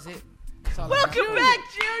 That's it. Welcome back,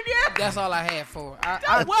 Junior. That's all I had for her.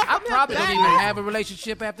 I probably don't even have a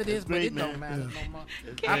relationship after this, but it don't matter no more.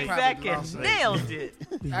 Came back and nailed it.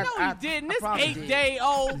 No, he didn't. This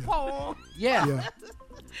 8-day-old poem. Yeah.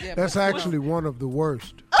 That's actually one of the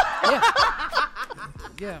worst.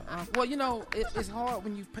 Yeah. Well, it's hard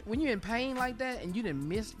when you're in pain like that and you didn't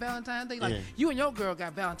miss Valentine's Day. Like you and your girl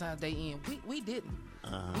got Valentine's Day in. We didn't.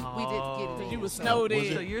 We didn't get it. You were snowed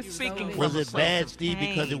in. So you're speaking. Was it bad, Steve,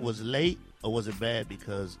 because it was late, or was it bad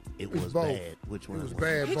because it was both. bad? Which one? It was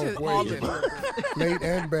bad both ways. Late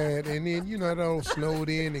and bad. And then, that old snowed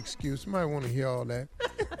in excuse. You might want to hear all that.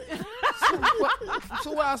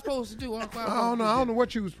 So what I was supposed to do? I don't know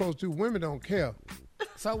what you were supposed to do. Women don't care.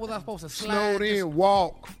 So was I supposed to slide? Snowed in,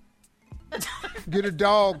 walk. Get a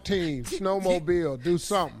dog team, snowmobile, do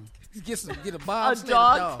something. Get a bobsled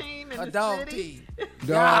dog team in a the dog city? team.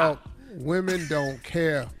 Dog. Women don't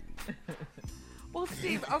care. Well,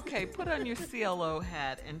 Steve, okay, put on your CLO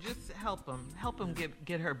hat and just help him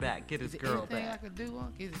get her back, get his girl anything back. I could do?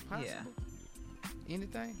 Is it possible? Yeah.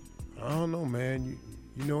 Anything? I don't know, man.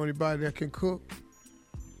 You know anybody that can cook?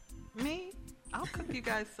 Me? I'll cook you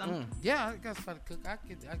guys some. Yeah, I got somebody to cook.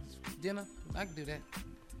 Dinner. I can do that.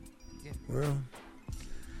 Yeah. Well,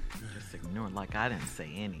 Just ignoring like I didn't say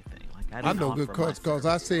anything. Like I know good cooks because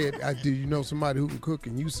I said, do you know somebody who can cook?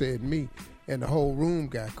 And you said me, and the whole room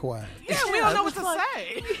got quiet. Yeah, we don't know what to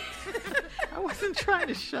say. I wasn't trying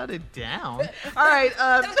to shut it down. All right.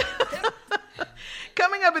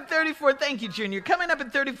 Coming up at 34, thank you, Junior. Coming up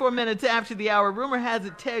at 34 minutes after the hour, rumor has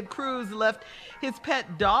it Ted Cruz left his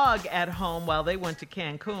pet dog at home while they went to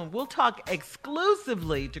Cancun. We'll talk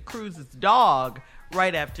exclusively to Cruz's dog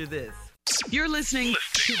right after this. You're listening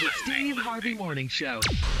to the Steve Harvey Morning Show.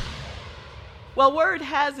 Well, word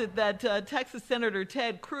has it that Texas Senator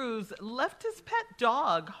Ted Cruz left his pet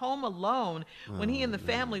dog home alone when he and the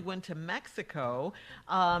family went to Mexico.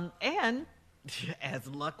 And As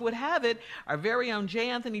luck would have it, our very own J.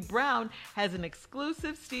 Anthony Brown has an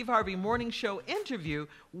exclusive Steve Harvey Morning Show interview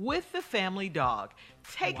with the family dog.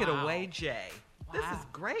 Take it away, Jay. This is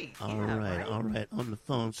great. All right, on the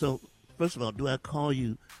phone. So, first of all, do I call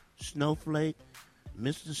you Snowflake,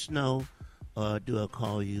 Mr. Snow, or do I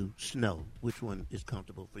call you Snow? Which one is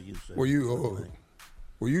comfortable for you, sir? Well, you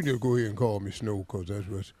just go ahead and call me Snow, because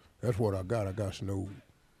that's what I got. I got Snow.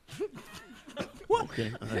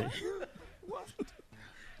 Okay, all right.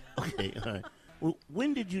 Okay, all right. Well,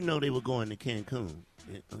 when did you know they were going to Cancun?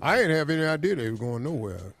 I ain't have any idea they were going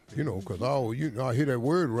nowhere, because I hear that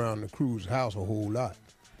word around the cruise house a whole lot.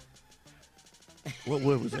 What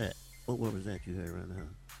word was that? What word was that you heard around the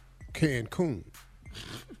house? Cancun.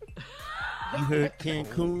 You heard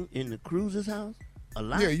Cancun in the cruise's house? A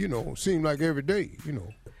lot? Yeah, seemed like every day,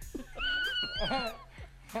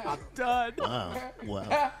 I'm done.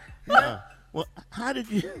 Wow. Well, how did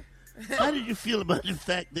you feel about the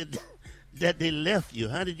fact that they left you?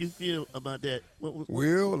 How did you feel about that?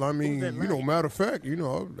 Well, I mean, matter of fact,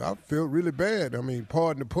 I felt really bad. I mean,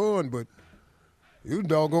 pardon the pun, but it was a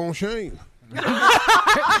doggone shame.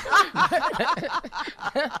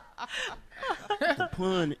 The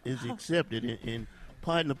pun is accepted, and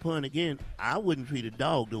pardon the pun again, I wouldn't treat a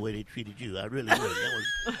dog the way they treated you. I really wouldn't.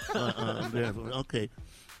 That was embarrassing. Okay.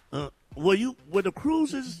 Were the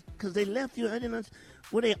cruises, because they left you,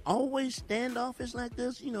 were they always standoffish like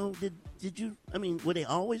this? Did you, were they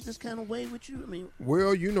always this kind of way with you?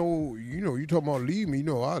 Well, you talking about leave me,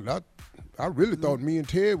 I really thought me and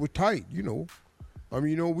Ted were tight, we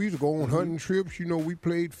used to go on hunting trips, we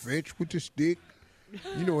played fetch with the stick,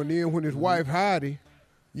 and then when his wife Heidi,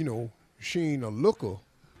 she ain't a looker,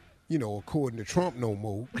 according to Trump no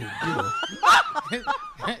more,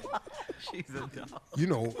 She's a dog.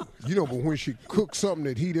 But when she cooked something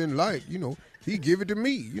that he didn't like, he give it to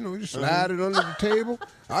me. Just slide it under the table.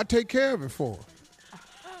 I take care of it for him.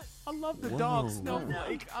 I love the dog,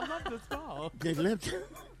 Snowflake. I love this dog. They left.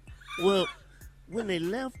 Well, when they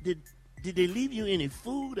left, did they leave you any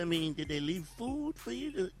food? Did they leave food for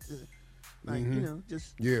you to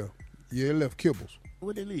just? Yeah, it left kibbles.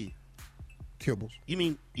 What they leave? Kibbles. You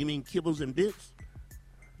mean kibbles and bits?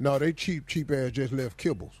 No, they cheap ass just left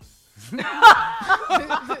kibbles.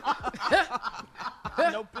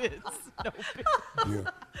 No bits. Yeah.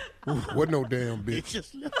 What no damn They bits.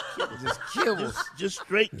 just left kibbles. Just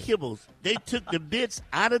straight kibbles. They took the bits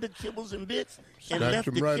out of the kibbles and bits and Snatched left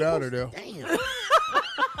them the right kibbles. out of there. Damn.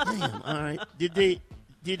 All right. Did they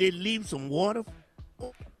leave some water?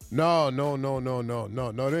 No.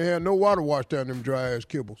 They had no water wash down them dry ass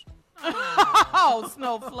kibbles. Oh,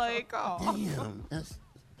 Snowflake. Oh.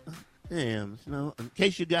 Damn, Snow. In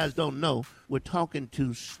case you guys don't know, we're talking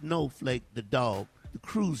to Snowflake the dog, the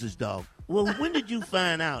cruise's dog. Well, when did you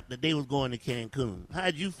find out that they was going to Cancun?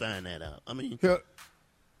 How'd you find that out?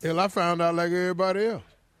 Hell, I found out like everybody else.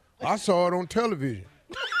 I saw it on television.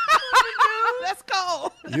 Let's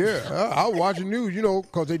go. Yeah, I watch the news,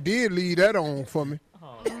 because they did leave that on for me.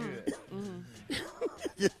 Oh,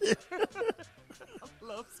 good. I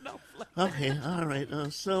love Snowflake. Okay, all right.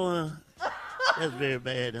 That's very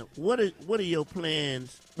bad. What are your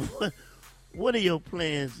plans? What are your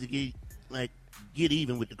plans to get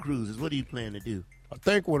even with the cruises? What do you plan to do? I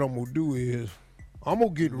think what I'm gonna do is I'm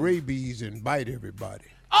gonna get rabies and bite everybody.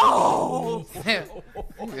 Oh!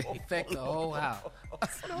 Infect the whole house.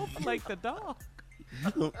 Snowflake the dog.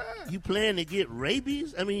 You plan to get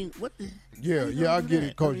rabies? What the? Yeah, I get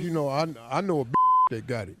it, because, I know a that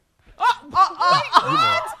got it.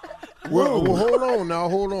 Well, hold on.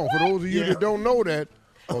 For those of you that don't know that,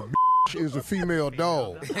 a is a female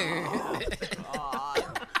dog.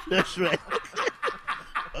 That's right.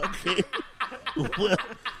 Okay. Well,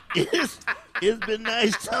 it's been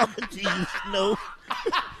nice talking to you, Snow.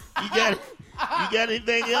 You got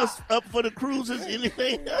anything else up for the cruises?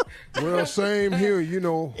 Anything else? Well, same here,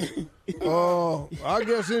 I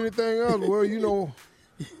guess anything else. Well,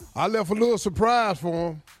 I left a little surprise for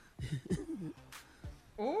him.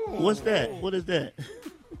 What's that? What is that?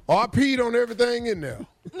 Oh, I peed on everything in there.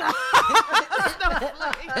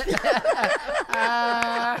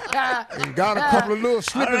 And got a couple of little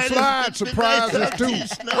slip and slide surprises too.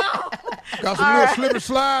 Got some little slip and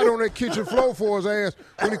slide on that kitchen floor for his ass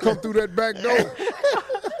when he come through that back door.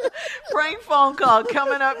 Prank phone call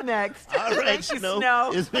coming up next. All right, Thank you,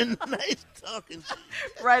 Snow. It's been nice talking to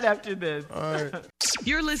you. Right after this. All right.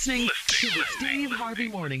 You're listening to the Steve Harvey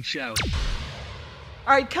Morning Show.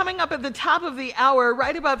 All right, coming up at the top of the hour,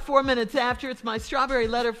 right about 4 minutes after, it's my strawberry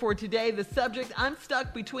letter for today. The subject, I'm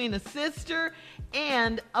stuck between a sister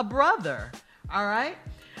and a brother. All right?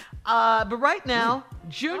 But right now,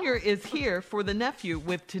 Junior is here for the nephew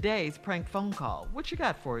with today's prank phone call. What you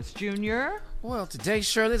got for us, Junior? Well, today,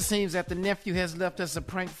 Shirley, it seems that the nephew has left us a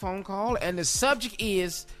prank phone call, and the subject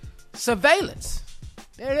is surveillance.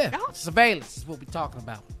 There it is. Oh. Surveillance is what we're talking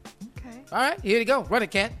about. Okay. All right, here you go. Run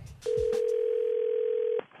it, cat.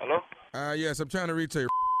 Hello? Yes, I'm trying to reach a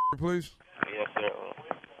please. Yes, sir.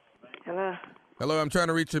 Hello? Hello, I'm trying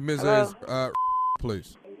to reach a Mrs.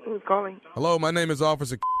 Please. Who's calling? Hello, my name is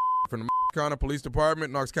Officer from the County Police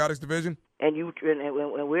Department, Narcotics Division. And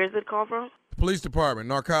where is it call from? Police Department,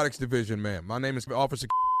 Narcotics Division, ma'am. My name is Officer.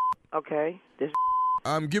 Okay.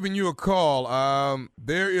 I'm giving you a call.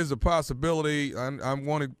 There is a possibility. I'm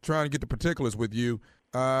trying to get the particulars with you.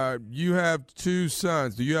 You have 2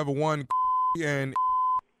 sons. Do you have a one and?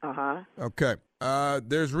 Okay.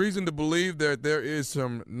 There's reason to believe that there is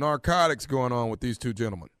some narcotics going on with these 2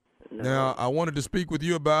 gentlemen. No. Now, I wanted to speak with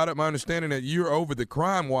you about it. My understanding that you're over the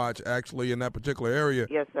crime watch, actually, in that particular area.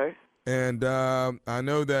 Yes, sir. And I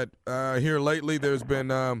know that here lately there's been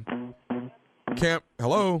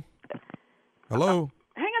Hello? Hello?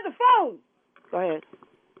 Hang up the phone. Go ahead.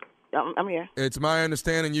 I'm here. It's my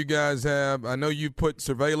understanding you guys have, I know you put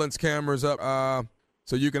surveillance cameras up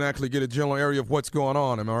so you can actually get a general area of what's going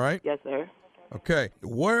on. Am I right? Yes, sir. Okay.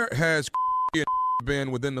 Where has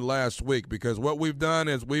been within the last week? Because what we've done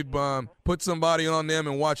is we've put somebody on them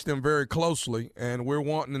and watched them very closely, and we're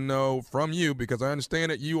wanting to know from you, because I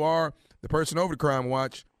understand that you are the person over the crime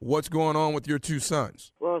watch, what's going on with your 2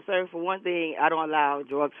 sons. Well, sir, for one thing, I don't allow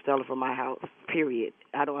drug selling from my house, period.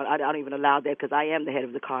 I don't even allow that because I am the head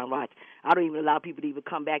of the crime watch. I don't even allow people to even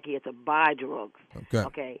come back here to buy drugs.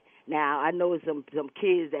 Okay. Now, I know some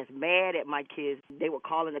kids that's mad at my kids. They were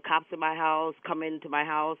calling the cops in my house, coming into my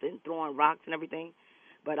house and throwing rocks and everything.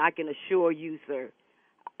 But I can assure you, sir,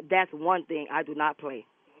 that's one thing I do not play.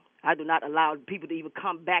 I do not allow people to even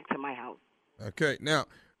come back to my house. Okay. Now,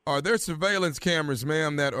 are there surveillance cameras,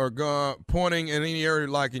 ma'am, that are pointing in any area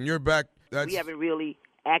like in your back? We haven't really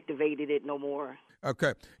activated it no more.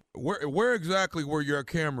 Okay. Where exactly were your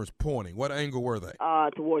cameras pointing? What angle were they?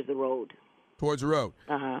 Towards the road. Towards the road.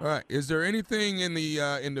 Uh-huh. All right. Is there anything in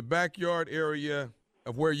the backyard area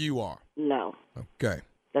of where you are? No. Okay.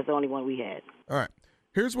 That's the only one we had. All right.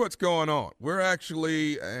 Here's what's going on. We're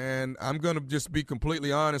actually, and I'm going to just be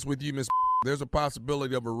completely honest with you, Miss. There's a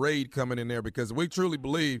possibility of a raid coming in there because we truly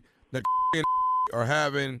believe that are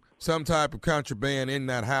having some type of contraband in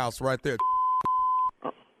that house right there.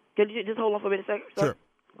 Could you just hold on for a minute, sir? Sure.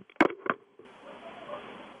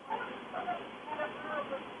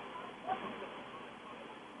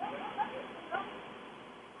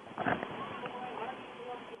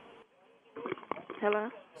 Hello?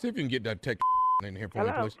 See if you can get that tech in here for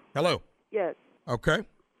Hello? me, please. Hello? Yes. Okay.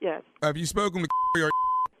 Yes. Have you spoken to or?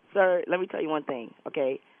 Sir, let me tell you one thing,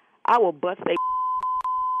 okay? I will bust a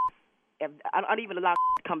if I don't even allow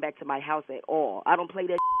to come back to my house at all. I don't play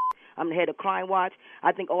that. I'm the head of Crime Watch.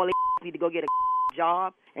 I think all they need to go get a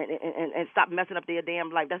job and stop messing up their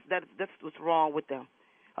damn life. That's what's wrong with them,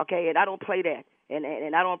 okay? And I don't play that,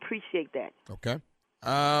 and I don't appreciate that. Okay.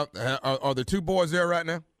 Are the 2 boys there right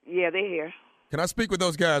now? Yeah, they're here. Can I speak with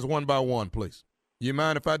those guys one by one, please? You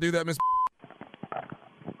mind if I do that, Miss?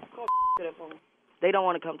 Call to the phone. They don't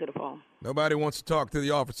want to come to the phone. Nobody wants to talk to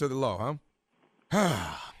the officer of the law,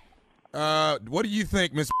 huh? What do you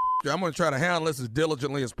think, Miss? I'm going to try to handle this as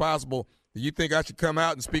diligently as possible. Do you think I should come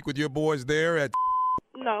out and speak with your boys there at?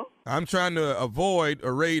 No. I'm trying to avoid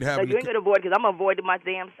a raid happening. No, you ain't going to avoid because I'm avoiding my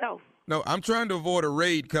damn self. No, I'm trying to avoid a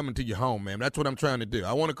raid coming to your home, ma'am. That's what I'm trying to do.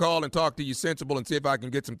 I want to call and talk to you sensible and see if I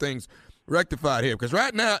can get some things rectified here. Because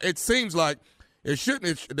right now it seems like that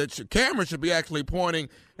your camera should be actually pointing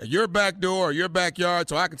at your back door or your backyard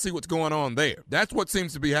so I can see what's going on there. That's what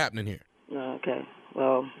seems to be happening here. Okay.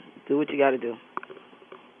 Well, do what you got to do.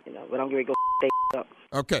 But I'm going to go up.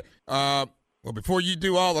 Okay. Well, before you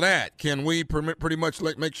do all of that, can we pretty much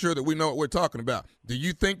make sure that we know what we're talking about? Do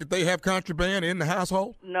you think that they have contraband in the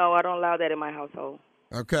household? No, I don't allow that in my household.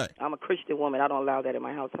 Okay. I'm a Christian woman. I don't allow that in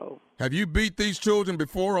my household. Have you beat these children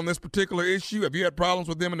before on this particular issue? Have you had problems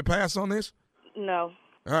with them in the past on this? No.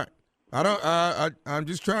 All right. I'm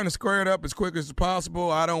just trying to square it up as quick as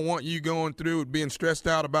possible. I don't want you going through being stressed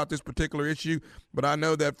out about this particular issue, but I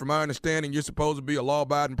know that from my understanding, you're supposed to be a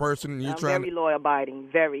law-abiding person. And you're very law-abiding,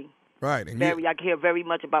 very. Right. And I care very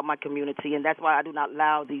much about my community, and that's why I do not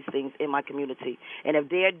allow these things in my community. And if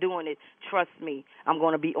they're doing it, trust me, I'm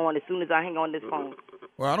going to be on as soon as I hang on this phone.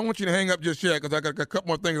 Well, I don't want you to hang up just yet because I got a couple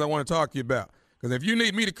more things I want to talk to you about. Because if you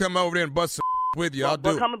need me to come over there and bust some with you, I'll do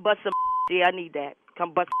it. Come and bust some yeah, I need that.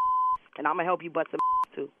 Come bust I'm going to help you bust some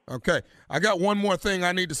too. Okay. I got one more thing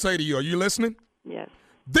I need to say to you. Are you listening? Yes.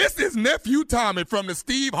 This is Nephew Tommy from the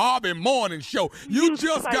Steve Harvey Morning Show. You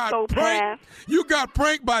just got pranked. You got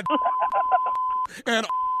pranked by and.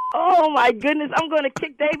 Oh my goodness! I'm going to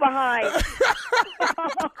kick they behind.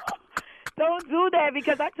 Don't do that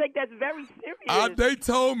because I take that very serious. They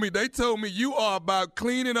told me you are about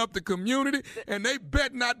cleaning up the community, and they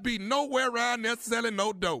bet not be nowhere around there selling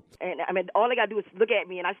no dope. And I mean, all they got to do is look at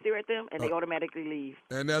me, and I stare at them, and they automatically leave.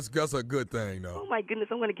 And that's a good thing, though. Oh my goodness!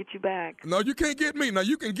 I'm going to get you back. No, you can't get me. No,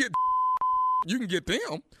 you can get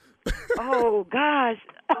them. Oh gosh.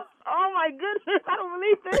 Oh my goodness, I don't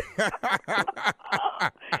believe this.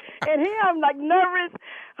 And here I'm like nervous.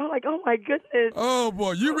 I'm like, oh my goodness. Oh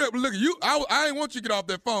boy, look, you. I ain't want you to get off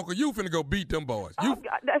that phone because you finna go beat them boys. Oh,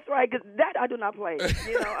 God, that's right, because that I do not play.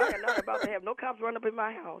 You know, I am not about to have no cops run up in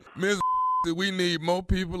my house. Ms. We need more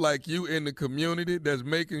people like you in the community that's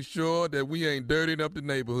making sure that we ain't dirtying up the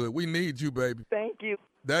neighborhood. We need you, baby. Thank you.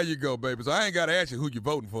 There you go, baby. So I ain't got to ask you who you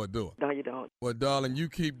voting for, do it? No, you don't. Well, darling, you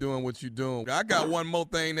keep doing what you're doing. I got one more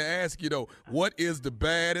thing to ask you, though. What is the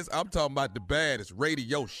baddest, I'm talking about the baddest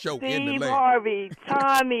radio show in the land? Steve Harvey,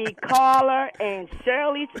 Tommy, Carla, and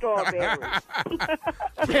Shirley Strawberry.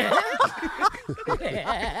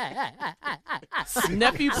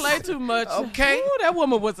 Nephew played too much. Okay. Ooh, that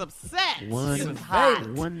woman was upset.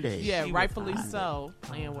 One day. Yeah, rightfully so.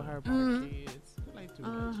 Playing with her kids.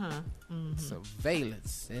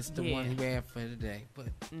 Surveillance. That's the one we have for today. But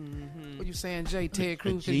what you saying, Jay? Ted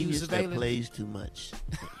Cruz could use Genius surveillance? that plays too much.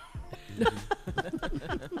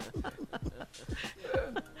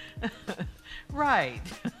 Right.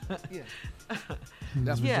 Yeah.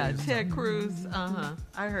 That's what Ted Cruz.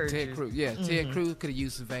 I heard Ted you. Cruz. Yeah, Ted Cruz could have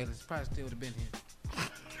used surveillance. Probably still would have been here.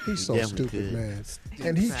 He's so stupid, man.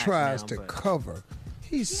 And he tries to cover.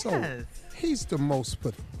 He's the most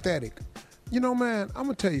pathetic. You know, man, I'm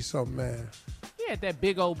going to tell you something, man. He had that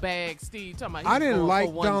big old bag, Steve. Talking about I didn't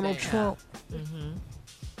like Donald day. Trump,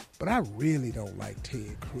 but I really don't like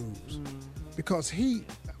Ted Cruz because he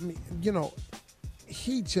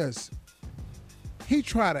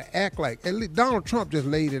tried to act like, at least Donald Trump just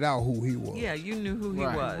laid it out who he was. Yeah, you knew who he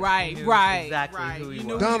was. Right, You knew right. exactly who he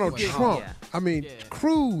was. Donald Trump,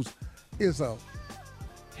 Cruz is a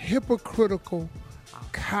hypocritical,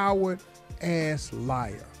 coward-ass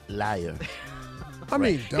liar. I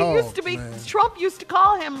mean, dog, he used to be. man. Trump used to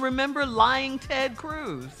call him. Remember, lying Ted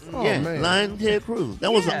Cruz. Oh, yeah, man. lying Ted Cruz.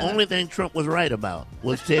 That was the only thing Trump was right about.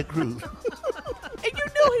 Was Ted Cruz. And you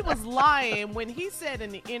knew he was lying when he said in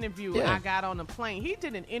the interview, I got on a plane. He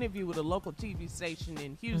did an interview with a local TV station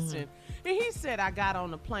in Houston, and he said, I got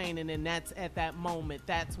on a plane, and then that's at that moment,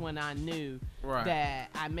 that's when I knew that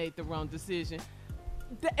I made the wrong decision.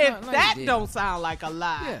 That don't sound like a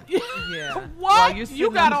lie. Yeah. What? While you're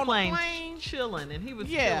You got on the plane, plane chilling, and he was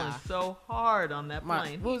chilling so hard on that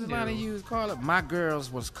plane. What was the line he used, Carla? My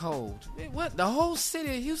girls was cold. What? The whole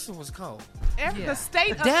city of Houston was cold. The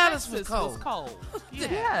state of Dallas Texas was cold.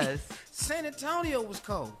 Yes. San Antonio was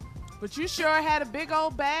cold. But you sure had a big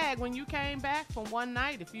old bag when you came back from one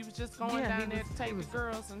night if you was just going down there to take the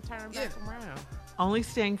girls and turn back around. Only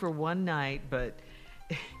staying for one night, but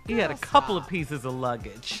he had a couple of pieces of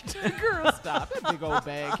luggage. Girl, stop. That big old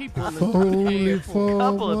bag. Keep pulling Only for a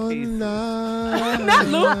couple of one pieces. night. Not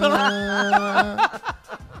Luke.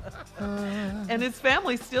 And his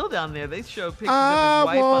family's still down there. They show pictures of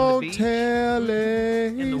his wife on the beach. Tell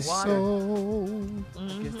in the water. so.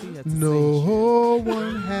 No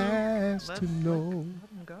one has to know.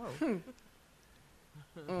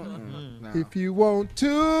 If you want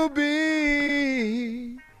to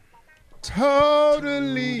be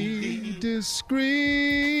totally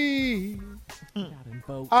discreet,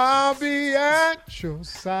 I'll be at your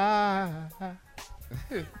side.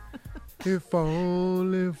 If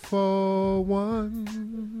only for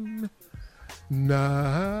one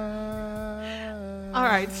night. All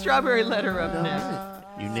right, Strawberry Letter up next.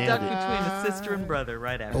 You nailed Stuck it. between a sister and brother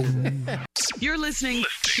right after this. You're listening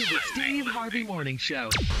to the Steve Harvey Morning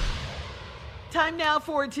Show. Time now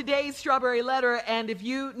for today's Strawberry Letter. And if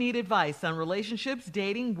you need advice on relationships,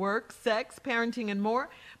 dating, work, sex, parenting, and more,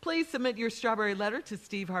 please submit your Strawberry Letter to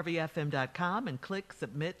steveharveyfm.com and click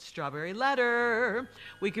Submit Strawberry Letter.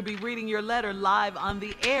 We could be reading your letter live on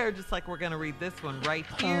the air, just like we're going to read this one right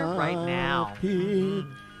here, right now.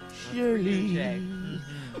 Shirley.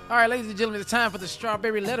 All right, ladies and gentlemen, it's time for the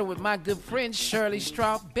Strawberry Letter with my good friend Shirley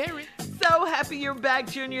Strawberry. So happy you're back,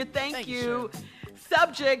 Junior. Thank you.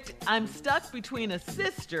 Subject, I'm stuck between a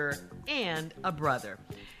sister and a brother.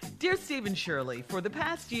 Dear Steve and Shirley, for the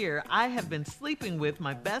past year, I have been sleeping with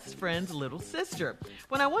my best friend's little sister.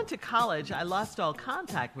 When I went to college, I lost all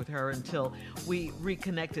contact with her until we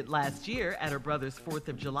reconnected last year at her brother's 4th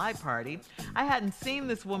of July party. I hadn't seen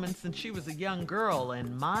this woman since she was a young girl,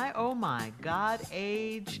 and my, oh my God,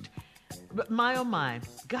 aged... My, oh my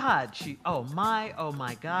God,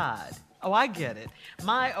 Oh, I get it.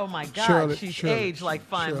 My, oh my God, Shirley, she's aged like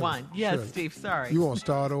fine wine. Yes, Shirley, Steve, sorry. You want to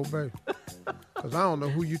start over, baby? Because I don't know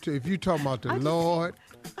who you if you talking about the Lord,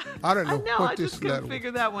 I don't know what I this just letter couldn't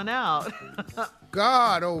figure that one out.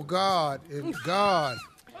 God, oh God, and God.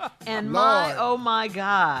 And Lord. my, oh my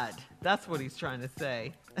God. That's what he's trying to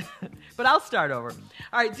say. But I'll start over.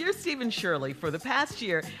 All right, dear Steve and Shirley, for the past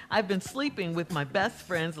year, I've been sleeping with my best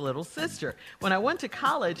friend's little sister. When I went to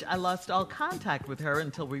college, I lost all contact with her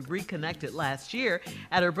until we reconnected last year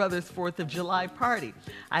at her brother's 4th of July party.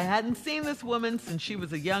 I hadn't seen this woman since she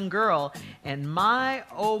was a young girl, and my,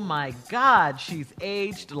 oh my God, she's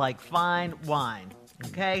aged like fine wine.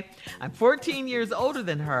 Okay? I'm 14 years older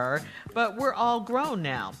than her, but we're all grown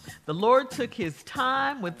now. The Lord took his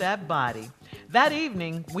time with that body. That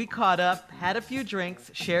evening, we caught up, had a few drinks,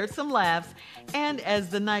 shared some laughs, and as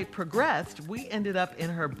the night progressed, we ended up in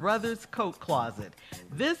her brother's coat closet.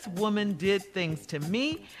 This woman did things to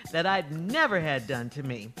me that I'd never had done to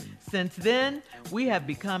me. Since then, we have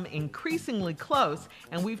become increasingly close,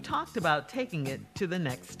 and we've talked about taking it to the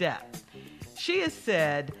next step. She has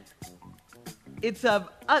said, it's of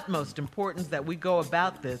utmost importance that we go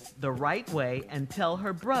about this the right way and tell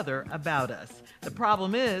her brother about us. The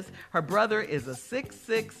problem is, her brother is a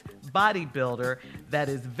 6'6" bodybuilder that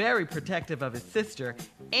is very protective of his sister,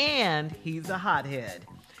 and he's a hothead.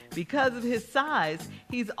 Because of his size,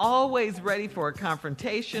 he's always ready for a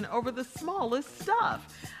confrontation over the smallest stuff.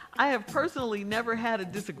 I have personally never had a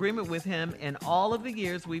disagreement with him in all of the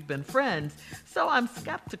years we've been friends, so I'm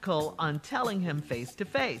skeptical on telling him face to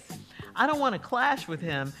face. I don't want to clash with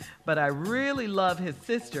him, but I really love his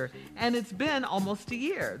sister, and it's been almost a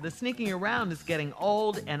year. The sneaking around is getting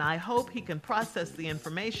old, and I hope he can process the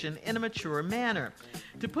information in a mature manner.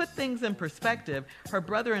 To put things in perspective, her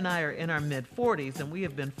brother and I are in our mid-40s, and we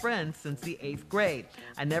have been friends since the 8th grade.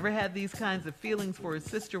 I never had these kinds of feelings for his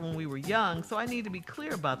sister when we were young, so I need to be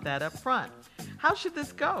clear about that up front. How should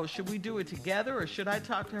this go? Should we do it together, or should I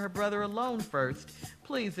talk to her brother alone first?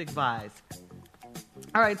 Please advise.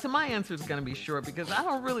 All right, so my answer is going to be short because I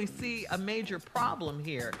don't really see a major problem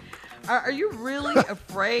here. Are you really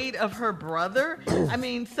afraid of her brother? I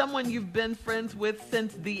mean, someone you've been friends with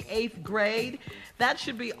since the 8th grade? That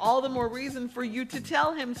should be all the more reason for you to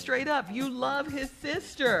tell him straight up you love his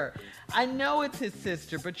sister. I know it's his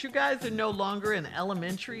sister, but you guys are no longer in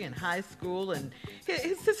elementary and high school, and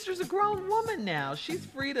his sister's a grown woman now. She's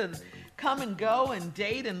free to come and go and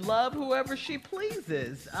date and love whoever she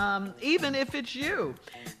pleases, even if it's you.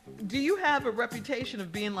 Do you have a reputation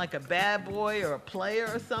of being like a bad boy or a player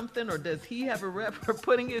or something, or does he have a rep for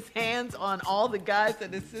putting his hands on all the guys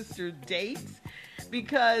that his sister dates?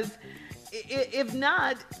 Because if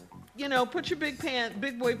not, you know, put your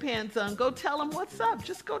big boy pants on. Go tell him what's up.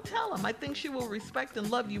 Just go tell him. I think she will respect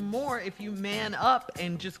and love you more if you man up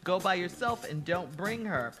and just go by yourself and don't bring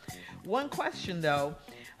her. One question, though.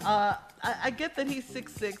 I get that he's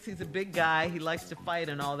 6'6", he's a big guy, he likes to fight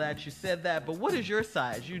and all that. You said that, but what is your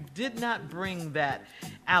size? You did not bring that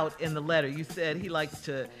out in the letter. You said he likes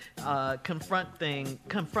to confront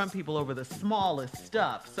people over the smallest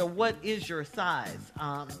stuff. So what is your size?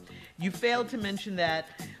 You failed to mention that.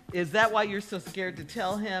 Is that why you're so scared to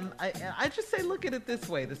tell him? I just say look at it this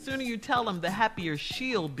way. The sooner you tell him, the happier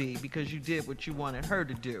she'll be because you did what you wanted her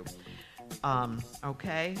to do.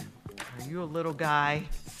 Okay? Are you a little guy?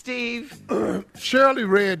 Steve? Shirley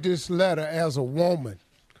read this letter as a woman.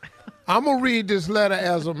 I'm going to read this letter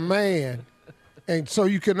as a man, and so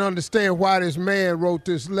you can understand why this man wrote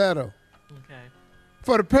this letter. Okay.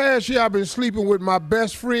 For the past year, I've been sleeping with my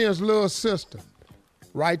best friend's little sister.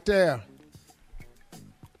 Right there.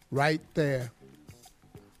 Right there.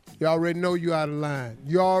 You already know you out of line.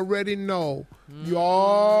 You already know. You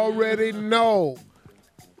already know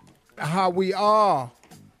how we are.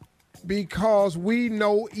 Because we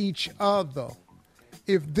know each other.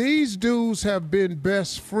 If these dudes have been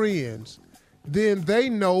best friends, then they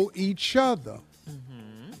know each other.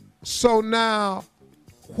 Mm-hmm. So now,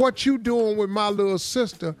 what you doing with my little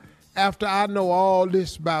sister after I know all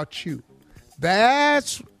this about you?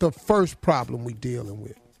 That's the first problem we dealing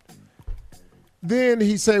with. Then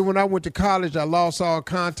he said, when I went to college, I lost all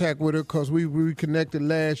contact with her because we reconnected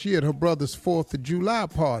last year at her brother's 4th of July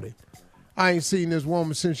party. I ain't seen this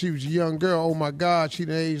woman since she was a young girl. Oh, my God, she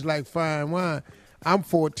done aged like fine wine. I'm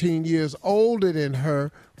 14 years older than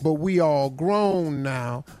her, but we all grown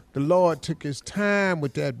now. The Lord took his time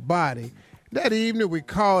with that body. That evening we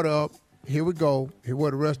caught up. Here we go. Here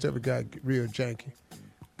where the rest of it got real janky.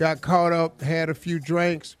 Got caught up, had a few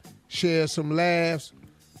drinks, shared some laughs.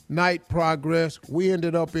 Night progressed. We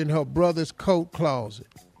ended up in her brother's coat closet.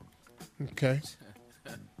 Okay.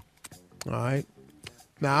 All right.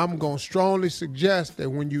 Now, I'm going to strongly suggest that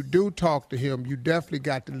when you do talk to him, you definitely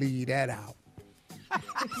got to leave that out.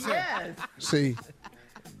 Yes.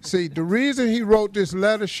 See, the reason he wrote this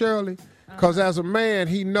letter, Shirley, because as a man,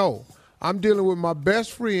 he know I'm dealing with my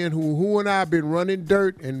best friend who and I have been running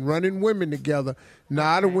dirt and running women together. Now,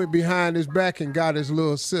 I done went behind his back and got his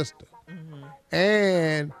little sister. Mm-hmm.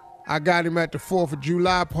 And I got him at the 4th of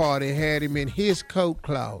July party and had him in his coat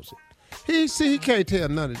closet. He can't tell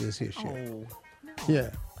none of this here shit. Oh, no.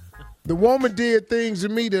 Yeah. The woman did things to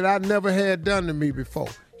me that I never had done to me before.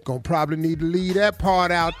 Gonna probably need to leave that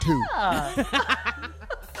part out too. Yeah.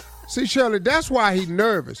 See, Shirley, that's why he's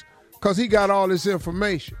nervous, because he got all this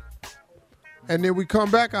information. And then we come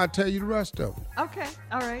back, I'll tell you the rest of it. Okay,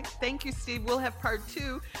 all right. Thank you, Steve. We'll have part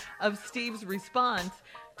 2 of Steve's response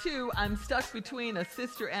to I'm stuck between a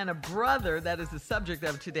sister and a brother. That is the subject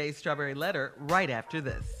of today's Strawberry Letter right after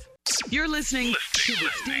this. You're listening to the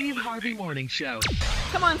Steve Harvey Morning Show.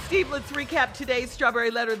 Come on, Steve, let's recap today's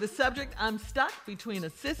Strawberry Letter. The subject, I'm stuck between a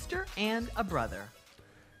sister and a brother.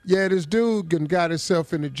 Yeah, this dude got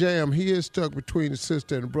himself in a jam. He is stuck between a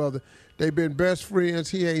sister and a brother. They've been best friends.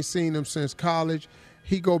 He ain't seen them since college.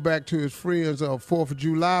 He go back to his friend's 4th of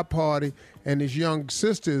July party, and his young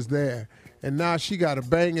sister is there. And now she got a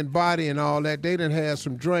banging body and all that. They done had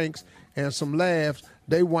some drinks and some laughs.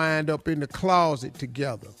 They wind up in the closet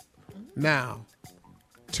together. Now,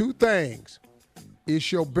 2 things.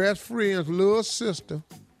 It's your best friend's little sister,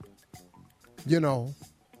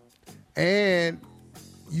 and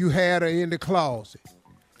you had her in the closet,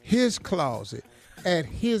 his closet, at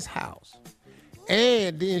his house.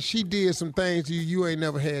 And then she did some things you ain't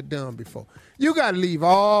never had done before. You got to leave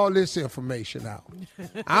all this information out.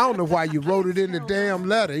 I don't know why you wrote it in the damn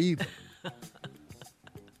letter either.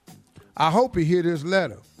 I hope he hear this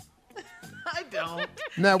letter. I don't.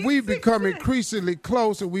 Now, we've become increasingly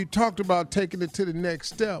close, and we've talked about taking it to the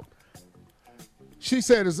next step. She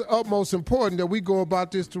said it's utmost important that we go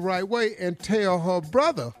about this the right way and tell her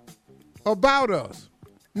brother about us.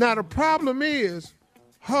 Now, the problem is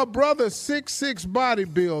her brother's 6'6"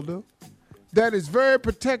 bodybuilder that is very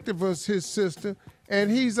protective of his sister,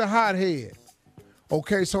 and he's a hothead.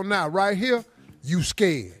 Okay, so now, right here, you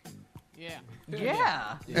scared. Yeah.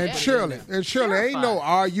 Yeah. And Shirley, ain't no,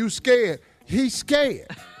 are you scared? He's scared.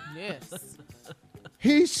 Yes.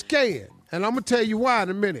 He's scared. And I'm going to tell you why in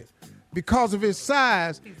a minute. Because of his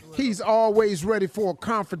size, he's always ready for a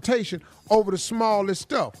confrontation over the smallest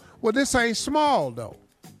stuff. Well, this ain't small, though.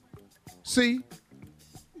 See,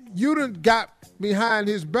 you done got behind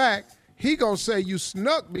his back. He going to say you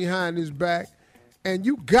snuck behind his back, and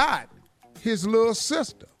you got his little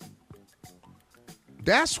sister.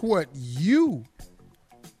 That's what you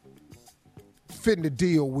fitting to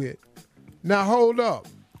deal with. Now, hold up.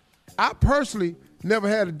 I personally never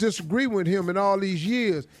had a disagreement with him in all these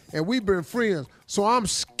years, and we've been friends. So I'm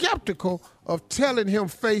skeptical of telling him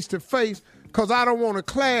face to face because I don't want to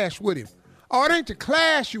clash with him. Oh, it ain't the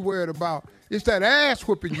clash you worried about. It's that ass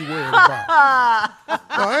whipping you worried about.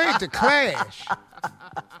 No, it ain't the clash.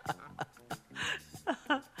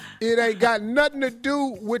 It ain't got nothing to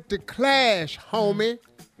do with the clash, homie.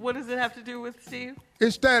 What does it have to do with, Steve?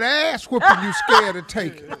 It's that ass whooping you scared of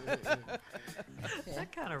taking.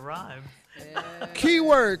 That kind of rhymes.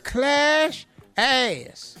 Keyword, clash,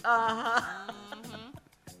 ass. Uh-huh.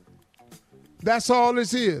 That's all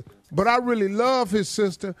this is. But I really love his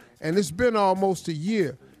sister, and it's been almost a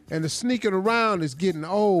year. And the sneaking around is getting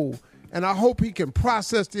old. And I hope he can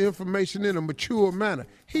process the information in a mature manner.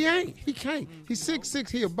 He ain't. He can't. He's 6'6",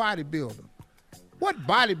 he a bodybuilder. What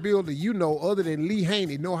bodybuilder you know other than Lee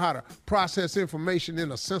Haney know how to process information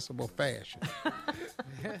in a sensible fashion?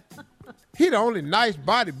 He the only nice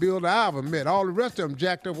bodybuilder I ever met. All the rest of them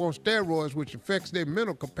jacked up on steroids, which affects their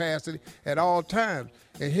mental capacity at all times.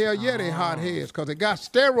 And hell yeah, they hot heads because they got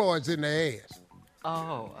steroids in their ass.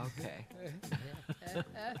 Oh, okay.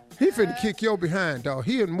 He finna kick your behind, dog.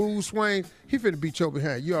 He in mood swing. He finna beat your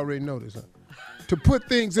behind. You already know this, huh? To put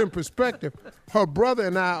things in perspective, her brother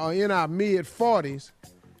and I are in our mid-40s,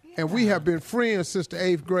 and we have been friends since the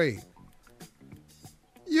 8th grade.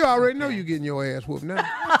 You already know you getting your ass whooped now.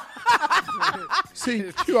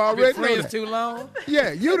 See, you already know that. Too long?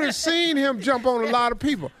 Yeah, you done seen him jump on a lot of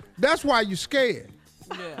people. That's why you scared.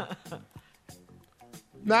 Yeah.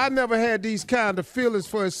 Now, I never had these kind of feelings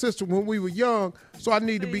for his sister when we were young, so I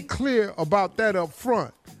need to be clear about that up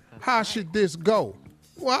front. How should this go?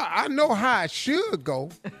 Well, I know how it should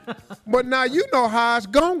go, but now you know how it's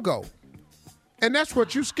going to go. And that's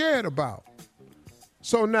what you're scared about.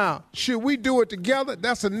 So now, should we do it together?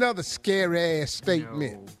 That's another scary-ass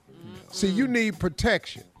statement. No. See, you need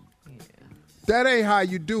protection. Yeah. That ain't how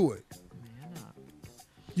you do it. Man up.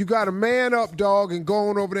 You got to man up, dog, and go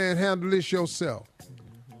on over there and handle this yourself.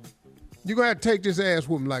 You're going to have to take this ass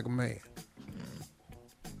whooping like a man.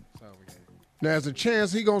 Now, there's a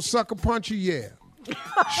chance he going to sucker punch you, yeah.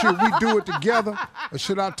 Should we do it together, or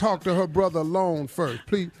should I talk to her brother alone first?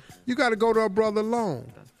 Please, you got to go to her brother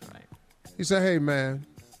alone. That's right. He said, hey, man,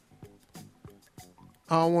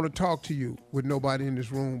 I don't want to talk to you with nobody in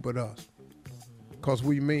this room but us, because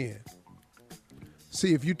we men.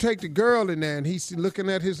 See, if you take the girl in there and he's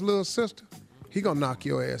looking at his little sister, he going to knock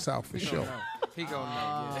your ass out for sure. He gonna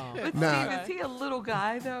know. Yeah. But now, Steve, is he a little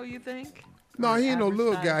guy though? You think? No, he ain't no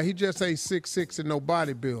little guy. He just ain't 6'6" and no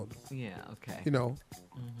bodybuilder. Yeah. Okay. You know,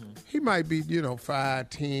 he might be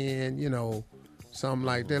 5'10", something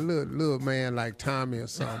like that. Little man like Tommy or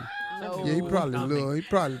something. No, yeah, he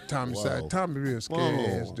probably Tommy size. Tommy real scary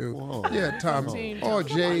ass dude. Whoa. Yeah, Tommy. Or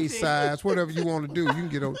Jay size, whatever you want to do. You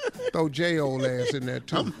can throw Jay old ass in there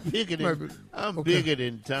too. I'm bigger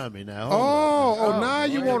than Tommy now. Now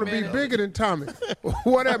you want to be bigger than Tommy.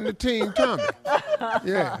 What happened to Team Tommy?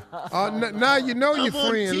 Yeah. Now you know your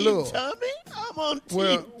friend Lil. Tommy? I'm on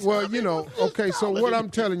Team Tommy. Okay, so what I'm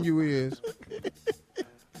telling you is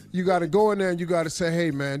you got to go in there and you got to say, hey,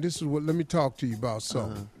 man, this is what, let me talk to you about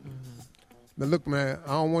something. Now, look, man, I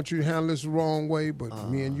don't want you to handle this the wrong way, but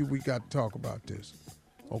me and you, we got to talk about this.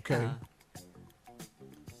 Okay?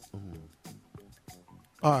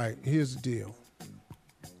 All right, here's the deal.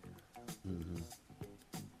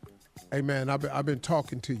 Hey, man, I've been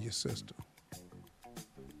talking to your sister.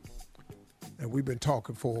 And we've been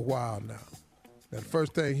talking for a while now. Now, the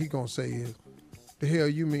first thing he going to say is, the hell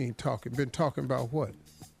you mean talking? Been talking about what?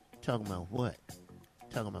 Talking about what?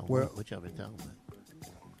 Talking about what? What y'all been talking about?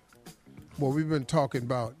 Well, we've been talking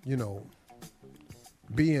about,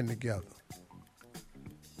 being together.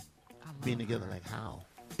 Being together like how?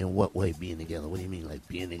 In what way being together? What do you mean like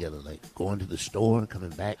being together? Like going to the store and coming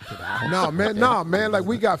back to the house? No, man, like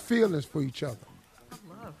we got feelings for each other. I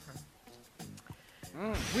love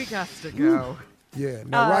her. We got to go. Yeah,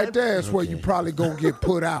 now right there is where you probably going to get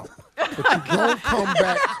put out. But you going to come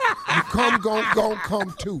back. You going to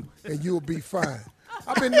come too, and you'll be fine.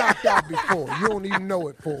 I've been knocked out before. You don't even know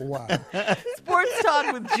it for a while. Sports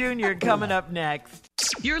Talk with Junior coming up next.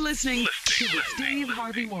 You're listening to the Steve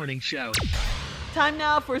Harvey Morning Show. Time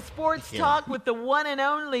now for Sports Talk with the one and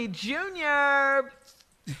only Junior.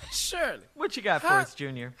 Shirley. What you got for us,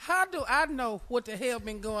 Junior? How do I know what the hell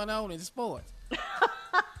been going on in sports?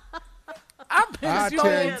 I've been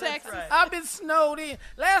snowed in Texas. Right. I've been snowed in.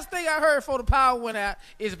 Last thing I heard before the power went out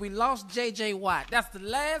is we lost J.J. Watt. That's the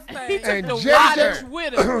last thing. He took the wattage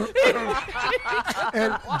with him.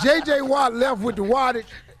 And J.J. Watt left with the wattage.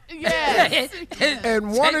 Yes.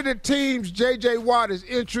 And one of the teams J.J. Watt is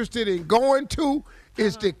interested in going to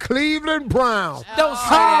is the Cleveland Browns. Don't say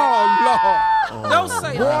that. Oh, Lord. Don't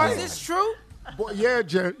say that. Is this true? Boy, yeah,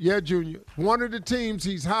 Junior. One of the teams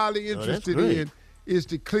he's highly interested in is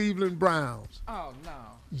the Cleveland Browns. Oh, no.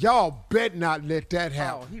 Y'all bet not let that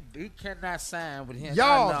happen. Oh, he cannot sign with him.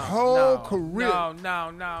 Y'all whole career.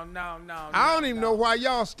 No. I don't even know why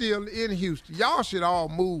y'all still in Houston. Y'all should all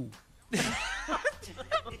move.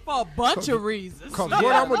 For a bunch of reasons. Because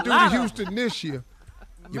what I'm going to do to Houston this year,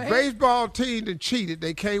 your baseball team that cheated,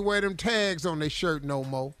 they can't wear them tags on their shirt no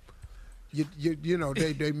more. You know,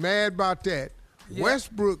 they mad about that. Yeah.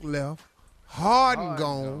 Westbrook left. Harden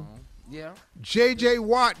gone. Yeah. J.J.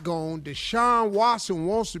 Watt gone. Deshaun Watson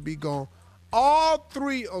wants to be gone. All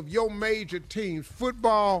three of your major teams,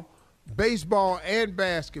 football, baseball, and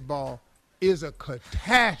basketball, is a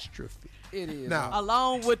catastrophe. It is. Now,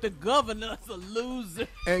 along with the governor's a loser.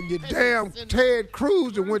 And your damn Ted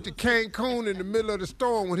Cruz that went to Cancun in the middle of the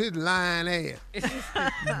storm with his lying ass.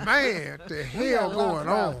 Man, what the hell going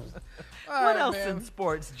on? What else in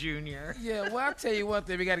sports, Junior? Yeah, well, I'll tell you one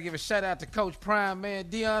thing. We got to give a shout-out to Coach Prime, man.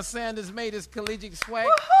 Deion Sanders made his collegiate swag.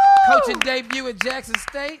 Coaching debut at Jackson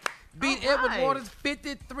State. Beat Edward Waters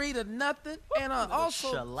 53-0. And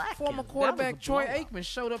also, former quarterback Troy Aikman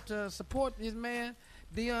showed up to support his man,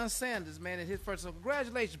 Deion Sanders, man, in his first. So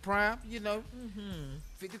congratulations, Prime.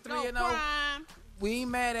 53-0. We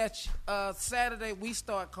ain't mad at you. Saturday, we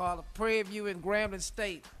start calling Prairie View and Grambling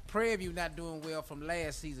State. Prairie View not doing well from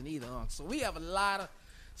last season either, so we have a lot of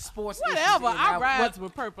sports. Whatever. I ride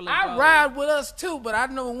with purple and gold. I ride with us too, but I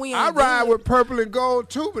know we ain't. I ride with purple and gold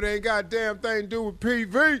too, but ain't got a damn thing to do with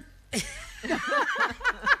PV.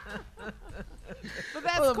 But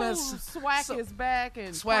that's cool. Man, Swack is back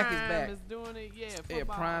and Prime is doing it. Yeah,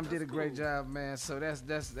 Prime did a great job, man. So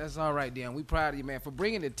that's all right, Dan. We proud of you, man, for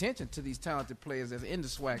bringing attention to these talented players that's in the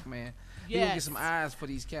Swack, man. Yes. You'll get some eyes for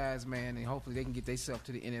these guys, man, and hopefully they can get themselves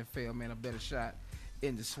to the NFL, man, a better shot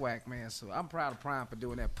in the Swack, man. So I'm proud of Prime for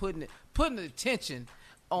doing that, putting the attention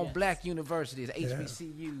on black universities,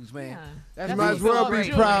 HBCUs, man. Yeah. You might as well be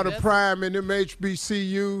proud of Prime and them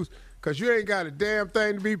HBCUs. Because you ain't got a damn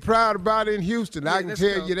thing to be proud about in Houston. I can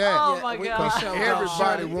tell you that. Oh, my God. Because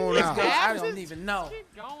everybody wants out. I don't even know.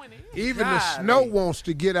 Even the snow wants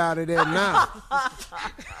to get out of there now.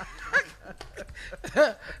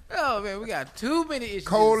 Oh, man, we got too many issues.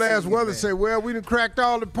 Cold-ass weather say, well, we done cracked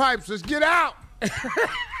all the pipes. Let's get out.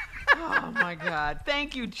 Oh, my God.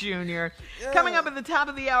 Thank you, Junior. Yeah. Coming up at the top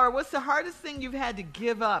of the hour, what's the hardest thing you've had to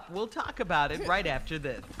give up? We'll talk about it right after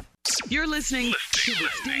this. You're listening to the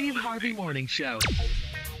Steve Harvey Morning Show.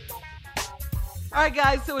 All right,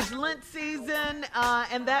 guys, so it's Lent season,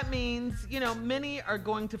 and that means, many are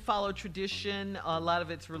going to follow tradition, a lot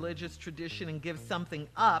of it's religious tradition, and give something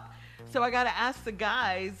up. So I got to ask the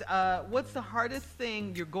guys, what's the hardest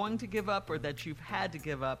thing you're going to give up or that you've had to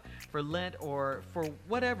give up for Lent or for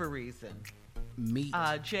whatever reason? Meat.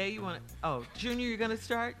 Jay, you want to? Oh, Junior, you're going to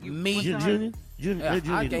start? Meat. Junior,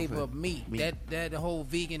 I gave up meat. That whole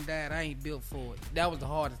vegan diet, I ain't built for it. That was the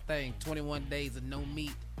hardest thing. 21 days of no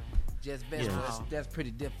meat. Just best. Yeah. That's pretty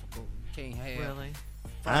difficult. Can't have. Really?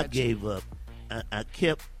 I gave up. I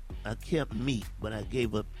kept meat, but I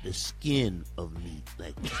gave up the skin of meat,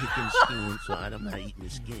 like chicken skin. So I'm not eating the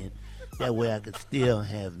skin. That way I could still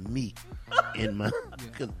have meat in my.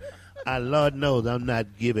 Cause Lord knows I'm not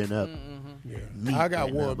giving up. Meat I got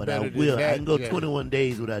right one now, but better I will. Than that, I can go Jay. 21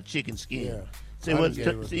 days without chicken skin. Yeah. Say what's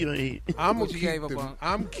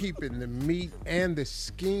I'm keeping the meat and the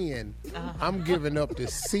skin. I'm giving up the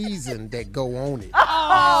season that go on it.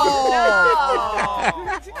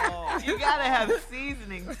 You gotta have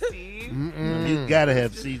seasoning, Steve. You gotta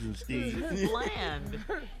have seasoning, Steve. It's bland.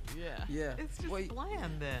 Yeah. It's just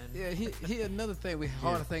bland then. Yeah. Here another thing.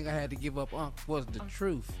 Hardest thing I had to give up was the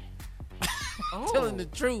truth. Telling the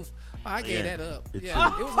truth. I gave that up.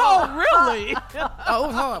 Yeah, it was hard. Really? It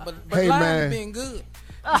was hard, but hey, lying man. being good.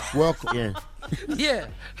 Welcome. Yeah.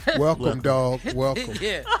 Welcome, dog. Welcome.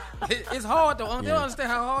 Yeah. It's hard though. They don't understand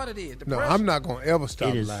how hard it is. No, I'm not gonna ever stop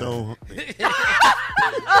It is lying. so.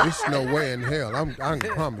 There's no way in hell. I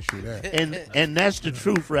can promise you that. And that's the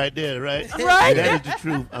truth right there, right? Right. That is the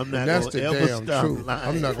truth. I'm not That's gonna the ever damn stop truth. lying.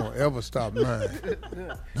 I'm not gonna ever stop lying.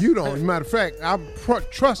 You don't. Matter of fact,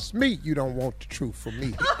 trust me. You don't want the truth from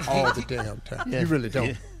me all the damn time. You really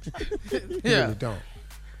don't. You really don't.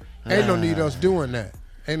 Ain't no need us doing that.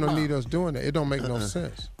 Ain't no need us doing that. It don't make no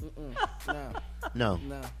sense. No,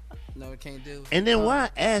 it can't do. And then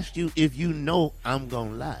why ask you if you know I'm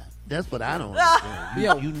gonna lie? That's what I don't understand.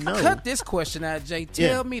 Yo, you know. Cut this question out, Jay.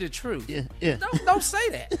 Tell me the truth. Yeah. Don't say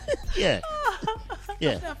that. Yeah.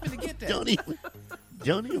 I'm not finna get that.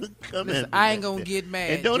 Don't even come in. I ain't gonna get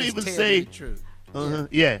mad. And don't Just even tell say me the truth.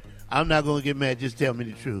 Yeah. I'm not gonna get mad. Just tell me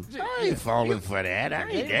the truth. I ain't falling for that. I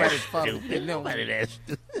ain't that stupid. Nobody that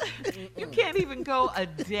stupid. You can't even go a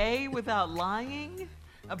day without lying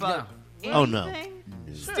about anything? Oh, no.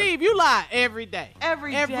 Steve, you lie every day.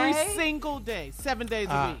 Every single day. 7 days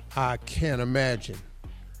a week. I can't imagine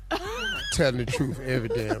telling the truth every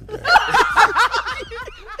damn day.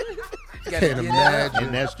 Can't imagine.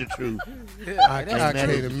 And that's the truth. I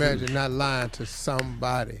can't imagine not lying to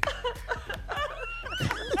somebody.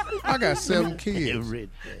 I got 7 kids. Every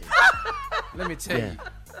day. Let me tell you.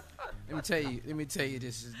 Let me tell you.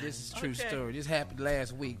 This is a true story. This happened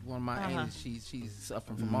last week. One of my aunties, she's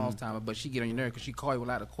suffering from Alzheimer's, but she get on your nerve because she call you with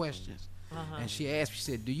a lot of questions. And she asked me, she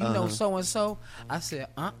said, "Do you know so and so?" I said,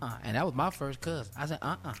 and that was my first cousin. I said,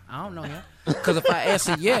 I don't know him. Because if I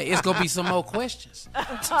answer it's gonna be some more questions.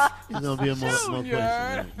 It's gonna be more questions.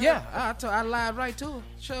 Yeah, I lied right to her.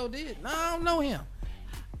 Sure did. No, I don't know him.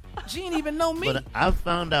 She didn't even know me. But I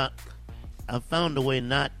found a way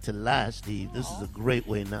not to lie, Steve. This is a great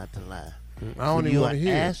way not to lie. I don't even want to hear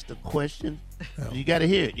it. When you ask the question, you got to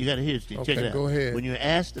hear it. You got to hear it, Steve. Okay, Check it out. go ahead. When you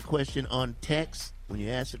ask the question on text,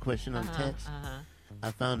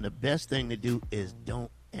 I found the best thing to do is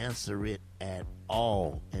don't answer it at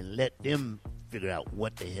all and let them figure out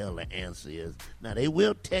what the hell the answer is. Now, they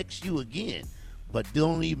will text you again, but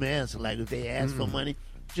don't even answer. Like if they ask for money,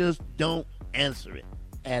 just don't answer it.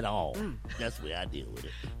 at all. That's the way I deal with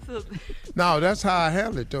it. So, No, that's how I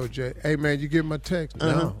handle it, though, Jay. Hey, man, you get my text?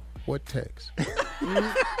 No. What text?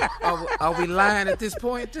 Are we lying at this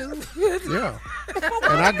point, too? Yeah.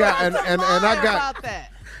 And I got and I got about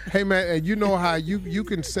that. Hey man, and you know how you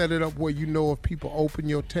can set it up where you know if people open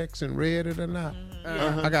your text and read it or not.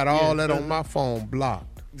 I got all that on my phone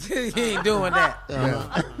blocked. He ain't doing that.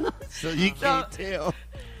 Yeah. So you can't tell.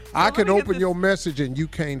 I can open your message and you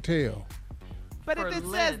can't tell. But if it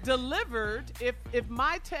says delivered, if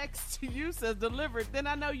my text to you says delivered, then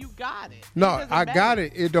I know you got it. No, I got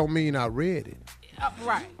it. It don't mean I read it.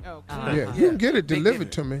 Right. Okay. Yeah, you can get it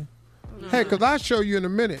delivered to me. Hey, because I'll show you in a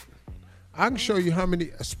minute. I can show you how many,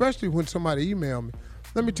 especially when somebody email me.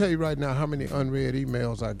 Let me tell you right now how many unread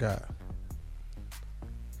emails I got.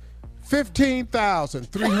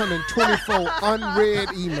 15,324 unread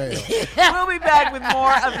emails. we'll be back with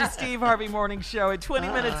more of the Steve Harvey Morning Show at 20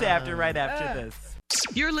 minutes after, right after this.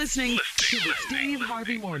 You're listening to the Steve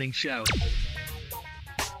Harvey Morning Show.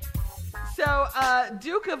 So,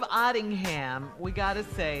 Duke of Ottingham, we got to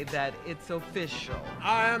say that it's official.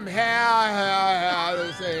 I'm here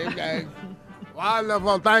to say that.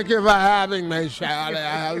 Wonderful. Thank you for having me, Shirley.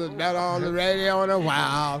 I haven't been on the radio in a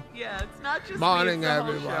while. Yeah, it's not just Morning, me, it's the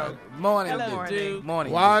whole everyone. show. Morning, Hello, Duke.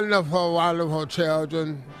 Morning. Wonderful, wonderful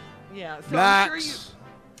children. Yeah, so Blacks.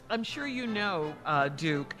 I'm sure you know,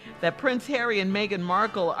 Duke, that Prince Harry and Meghan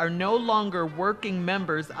Markle are no longer working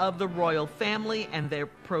members of the royal family and their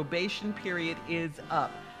probation period is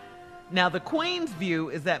up. Now, the Queen's view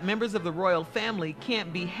is that members of the royal family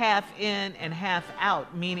can't be half in and half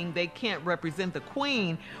out, meaning they can't represent the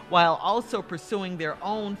Queen while also pursuing their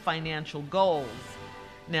own financial goals.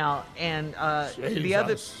 Now, and the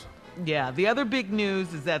other big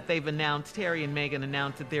news is that Harry and Meghan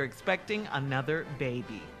announced that they're expecting another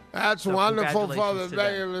baby. That's So wonderful for the congratulations to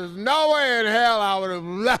them. baby. There's no way in hell I would have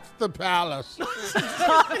left the palace.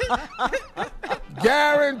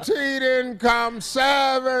 Guaranteed income,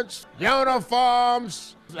 servants,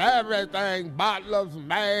 uniforms, everything, butlers,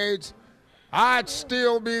 maids. I'd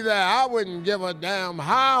still be there. I wouldn't give a damn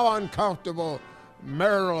how uncomfortable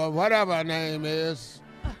Meryl or whatever her name is.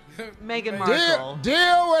 Meghan Markle.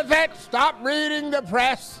 Deal with it. Stop reading the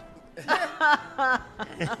press.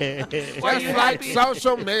 Just like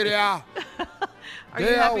social media. Are you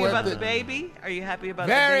happy about the baby? Are you happy about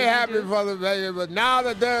the baby? Very happy for the baby, but now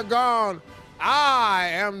that they're gone, I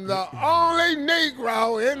am the only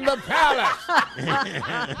Negro in the palace.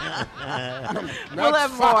 We'll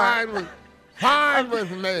have more. Fine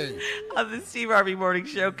with me. Of the Steve Harvey Morning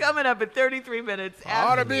Show coming up at 33 minutes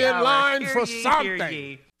after Ought to be the in hour. line Hear for ye, something. hear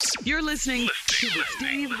ye. You're listening to the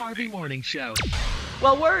Steve Harvey Morning Show.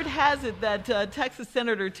 Well, word has it that Texas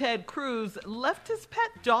Senator Ted Cruz left his pet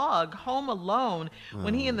dog home alone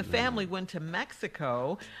when he and the family went to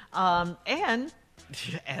Mexico. And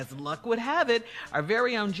as luck would have it, our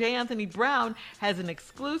very own J. Anthony Brown has an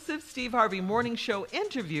exclusive Steve Harvey Morning Show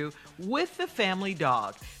interview with the family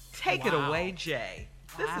dog. Take it away, Jay.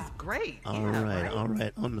 This is great. All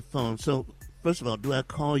right, on the phone. So, first of all, do I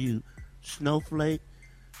call you Snowflake,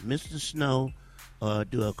 Mr. Snow, or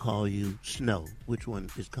do I call you Snow? Which one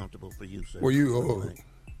is comfortable for you, sir? Well, you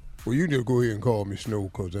just go ahead and call me Snow,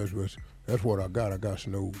 because that's what I got. I got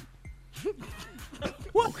Snow.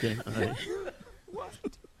 Okay, all right.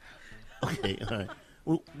 Okay, all right.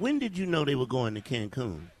 Well, when did you know they were going to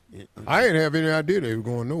Cancun? I ain't have any idea they were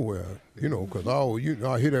going nowhere, because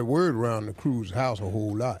I hear that word around the Cruz house a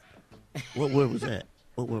whole lot. What word was that?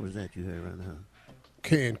 What word was that you heard around the house?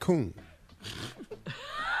 Cancun.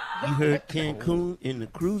 You heard Cancun in the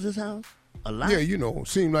Cruz's house? A lot? Yeah,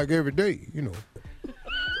 seemed like every day,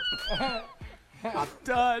 I'm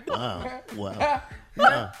done. Wow.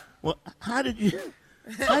 Well, how did you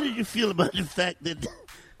feel about the fact that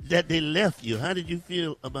they left you? How did you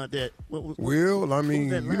feel about that? Well, I mean,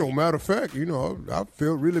 matter of fact, I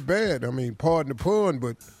felt really bad. I mean, pardon the pun,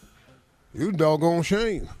 but it was doggone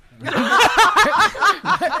shame.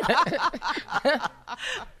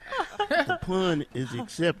 The pun is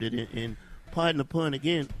accepted, and pardon the pun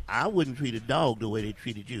again, I wouldn't treat a dog the way they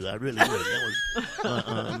treated you. I really wouldn't.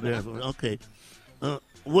 That was embarrassing. Okay.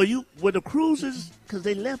 Were the Cruzes, because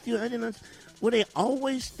they left you, were they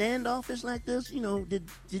always standoffish like this? Did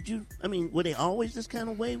you, were they always this kind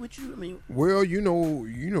of way with you? Well, you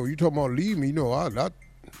talking about leaving me,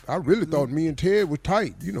 I really thought me and Ted were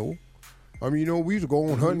tight, we used to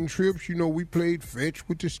go on hunting trips, we played fetch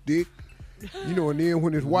with the stick, and then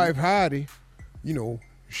when his wife Heidi,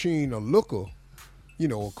 she ain't a looker,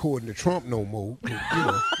 according to Trump no more, but,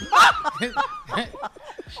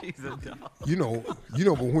 She's a dog.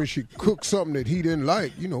 But when she cooked something that he didn't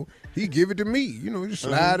like, he give it to me. Just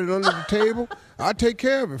slide it under the table. I take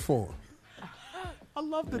care of it for him. I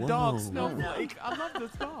love the dog, Snowflake. I love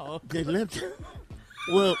this dog. They left.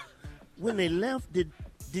 Well, when they left, did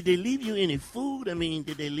they leave you any food? I mean,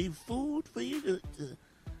 did they leave food for you to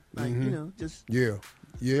just? Yeah,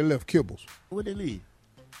 it left kibbles. What did they leave?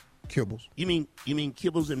 Kibbles. You mean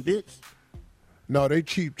kibbles and bits? No, they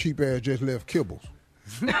cheap ass just left kibbles.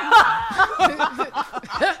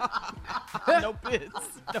 No bits.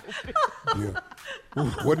 Yeah.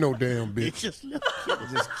 What no damn They bits. just left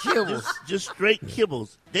kibbles. Just kibbles. Just straight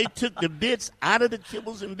kibbles. They took the bits out of the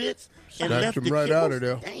kibbles and bits and Snatched left them the right kibbles. out of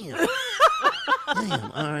there.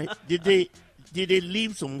 Damn. All right. Did they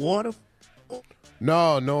leave some water?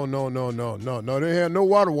 No. They had no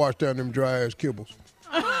water wash down them dry ass kibbles.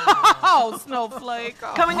 Oh, Snowflake.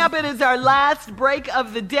 Oh. Coming up, it is our last break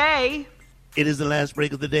of the day. It is the last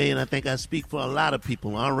break of the day, and I think I speak for a lot of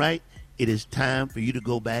people. All right? It is time for you to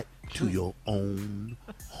go back to your own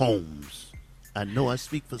homes. I know I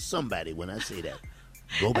speak for somebody when I say that.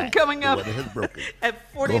 Go back. And coming up what has broken.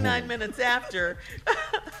 at 49 minutes after,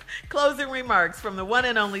 closing remarks from the one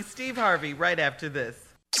and only Steve Harvey right after this.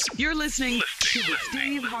 You're listening to the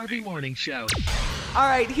Steve Harvey Morning Show. All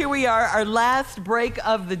right, here we are, our last break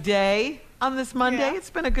of the day on this Monday. Yeah. It's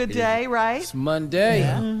been a good day, right? It's Monday.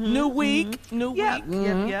 Yeah. Mm-hmm. New week.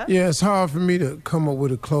 Yeah. Yeah, it's hard for me to come up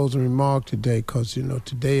with a closing remark today because,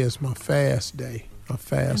 today is my fast day. I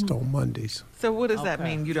fast on Mondays. So what does that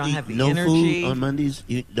mean? You don't have the no energy? food on Mondays?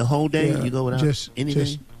 The whole day you go without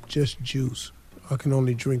anything? Just juice. I can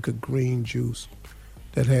only drink a green juice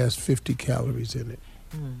that has 50 calories in it.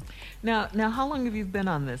 Now, how long have you been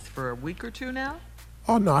on this? For a week or two now?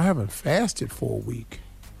 Oh, no, I haven't fasted for a week.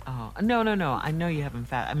 Oh, no. I know you haven't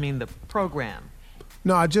fasted. I mean the program.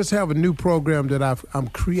 No, I just have a new program that I'm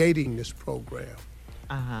creating this program.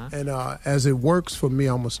 Uh-huh. And as it works for me,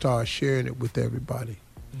 I'm going to start sharing it with everybody.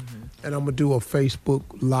 Mm-hmm. And I'm going to do a Facebook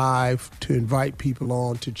Live to invite people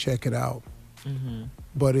on to check it out. Mm-hmm.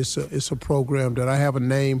 But it's a program that I have a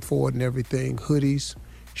name for it and everything, hoodies,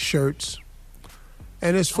 shirts.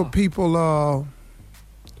 And it's for people that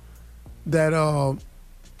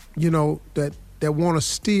want to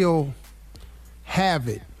still have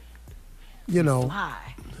it,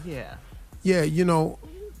 Fly. Yeah. Yeah,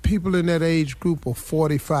 people in that age group of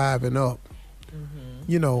 45 and up,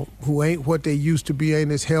 who ain't what they used to be,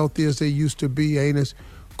 ain't as healthy as they used to be, ain't as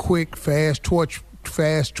quick, fast twitch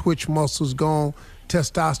muscles gone,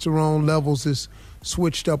 testosterone levels is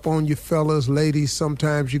switched up on you fellas, ladies.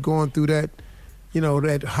 Sometimes you're going through that,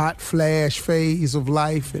 that hot flash phase of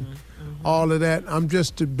life and all of that. I'm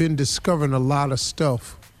just been discovering a lot of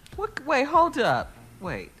stuff. Wait, hold up.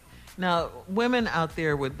 Wait. Now, women out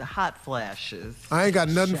there with the hot flashes. I ain't got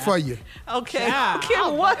nothing for you. Okay.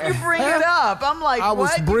 Why you bring it up? I'm like, I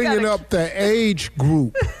was bringing up the age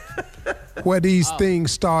group where these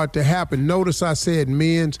things start to happen. Notice I said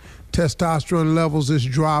men's testosterone levels is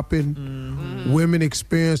dropping, women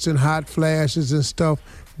experiencing hot flashes and stuff.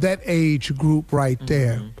 That age group right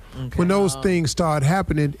there. Okay. When those things start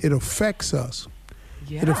happening, it affects us.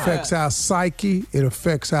 Yeah. It affects our psyche. It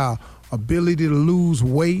affects our ability to lose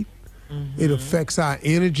weight. It affects our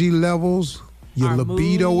energy levels. Your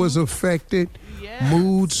libido is affected. Yes.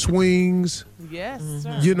 Mood swings. Yes,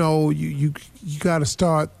 sir. You got to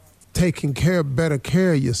start taking better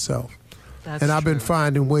care of yourself. That's and I've been true.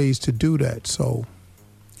 finding ways to do that. So,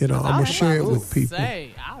 I'm going to share it with people.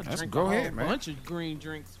 I'll drink a whole bunch of green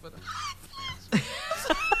drinks for the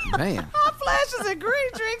Man. hot flashes and green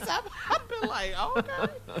drinks. I've been like,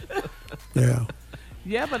 okay. Yeah.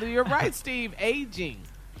 Yeah, but you're right, Steve. Aging,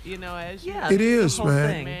 as you it is,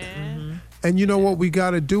 man. And you know what we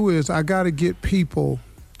got to do is I got to get people,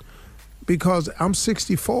 because I'm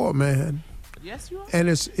 64, man. Yes, you are. And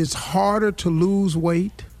it's harder to lose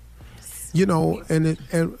weight, and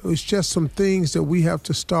it's just some things that we have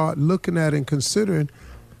to start looking at and considering.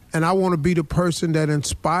 And I want to be the person that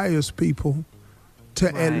inspires people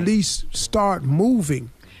to at least start moving.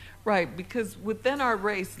 Right, because within our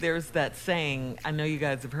race, there's that saying, I know you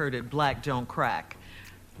guys have heard it, black don't crack.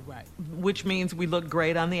 Right. Which means we look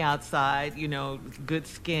great on the outside, good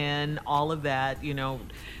skin, all of that,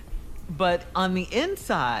 But on the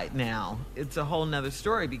inside now, it's a whole nother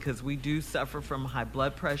story because we do suffer from high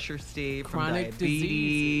blood pressure, Steve, chronic from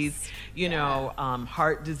diabetes,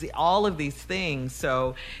 heart disease, all of these things.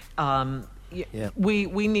 So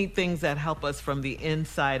we need things that help us from the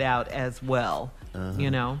inside out as well,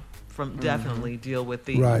 from definitely deal with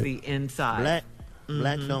the inside.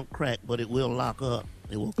 Black don't crack, but it will lock up.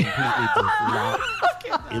 It will completely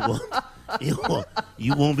just lock.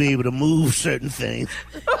 You won't be able to move certain things.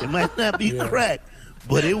 It might not be crack,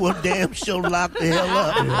 but it will damn sure lock the hell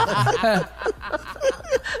up.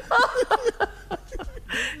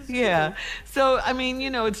 Yeah. So, I mean,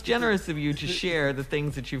 it's generous of you to share the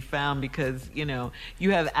things that you found because,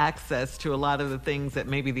 you have access to a lot of the things that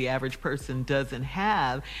maybe the average person doesn't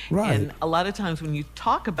have. Right. And a lot of times when you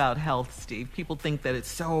talk about health, Steve, people think that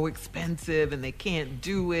it's so expensive and they can't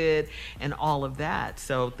do it and all of that.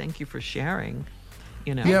 So thank you for sharing.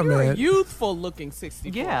 Yeah, you're man. a youthful looking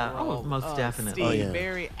 64. Yeah, most definitely. Steve,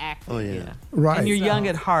 very active. Oh, yeah. Right. And you're young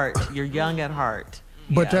at heart. You're young at heart.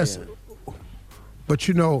 But that's, but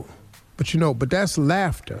that's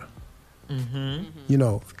laughter. Mm-hmm.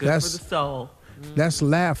 It's good that's for the soul. That's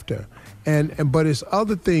laughter, but it's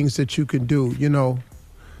other things that you can do. You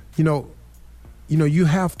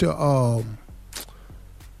have to.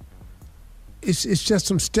 It's just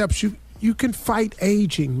some steps you can fight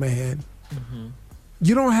aging, man. Mm-hmm.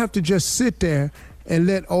 You don't have to just sit there and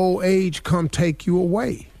let old age come take you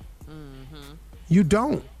away. Mm-hmm. You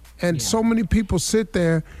don't. And so many people sit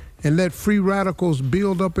there and let free radicals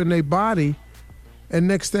build up in their body, and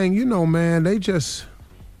next thing you know, man, they just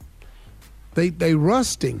they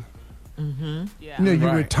rusting. Mm-hmm. Yeah.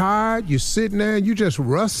 You're retired, you're sitting there, you just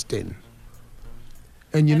rusting.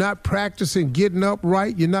 And you're not practicing getting up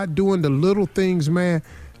right. You're not doing the little things, man,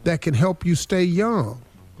 that can help you stay young.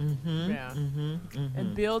 Mm-hmm. Yeah. Mm-hmm. Mm-hmm.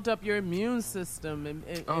 And build up your immune system and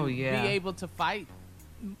be able to fight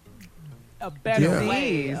a better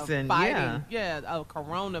way of fighting a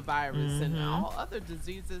coronavirus and all other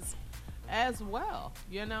diseases as well.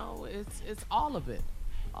 It's all of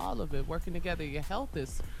it working together. Your health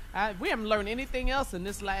is we haven't learned anything else in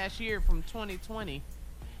this last year from 2020.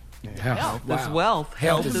 Health is wealth.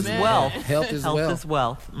 Health is wealth. Health is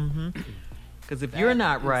wealth. Because if you're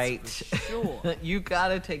not right, you got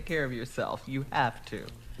to take care of yourself. You have to.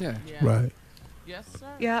 Yeah. Right. Yes, sir.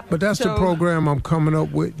 Yeah. But that's the program I'm coming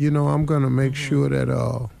up with. I'm going to make sure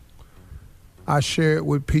that I share it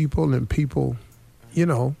with people, and people,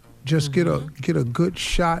 just get a good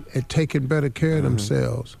shot at taking better care of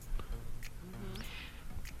themselves.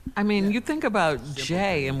 I mean, you think about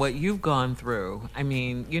Jay and what you've gone through. I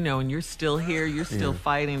mean, and you're still here. You're still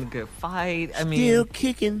fighting a good fight. I mean, still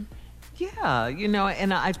kicking. Yeah,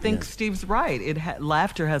 and I think Steve's right.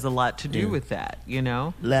 Laughter has a lot to do with that,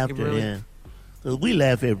 Laughter, Because we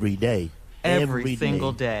laugh every day. Every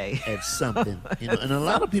single day. At something. And a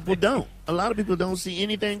lot of people don't. A lot of people don't see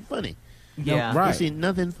anything funny. Yeah. They see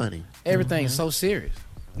nothing funny. Everything's so serious.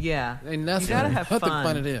 Yeah. Ain't nothing. You gotta have nothing fun.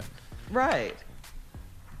 funny there. Right.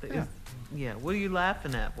 Yeah. What are you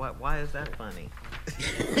laughing at? Why is that funny?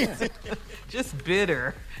 Just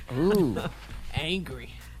bitter. Ooh.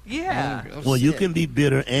 Angry. Yeah. Well, you can be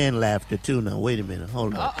bitter and laughter too. Now, wait a minute.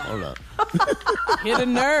 Hold up. Hit a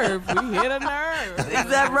nerve. We hit a nerve. Is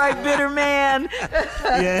that right, bitter man?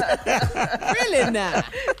 Yeah. Really not.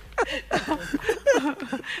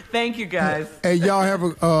 Thank you, guys. Hey, y'all have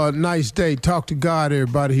a nice day. Talk to God,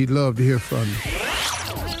 everybody. He'd love to hear from you.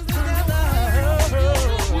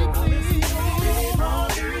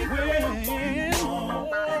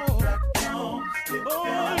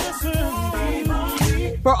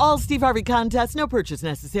 For all Steve Harvey contests, no purchase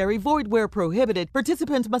necessary, void where prohibited.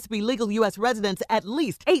 Participants must be legal U.S. residents at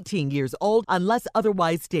least 18 years old unless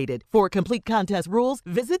otherwise stated. For complete contest rules,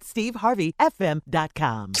 visit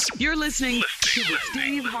SteveHarveyFM.com. You're listening to the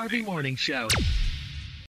Steve Harvey Morning Show.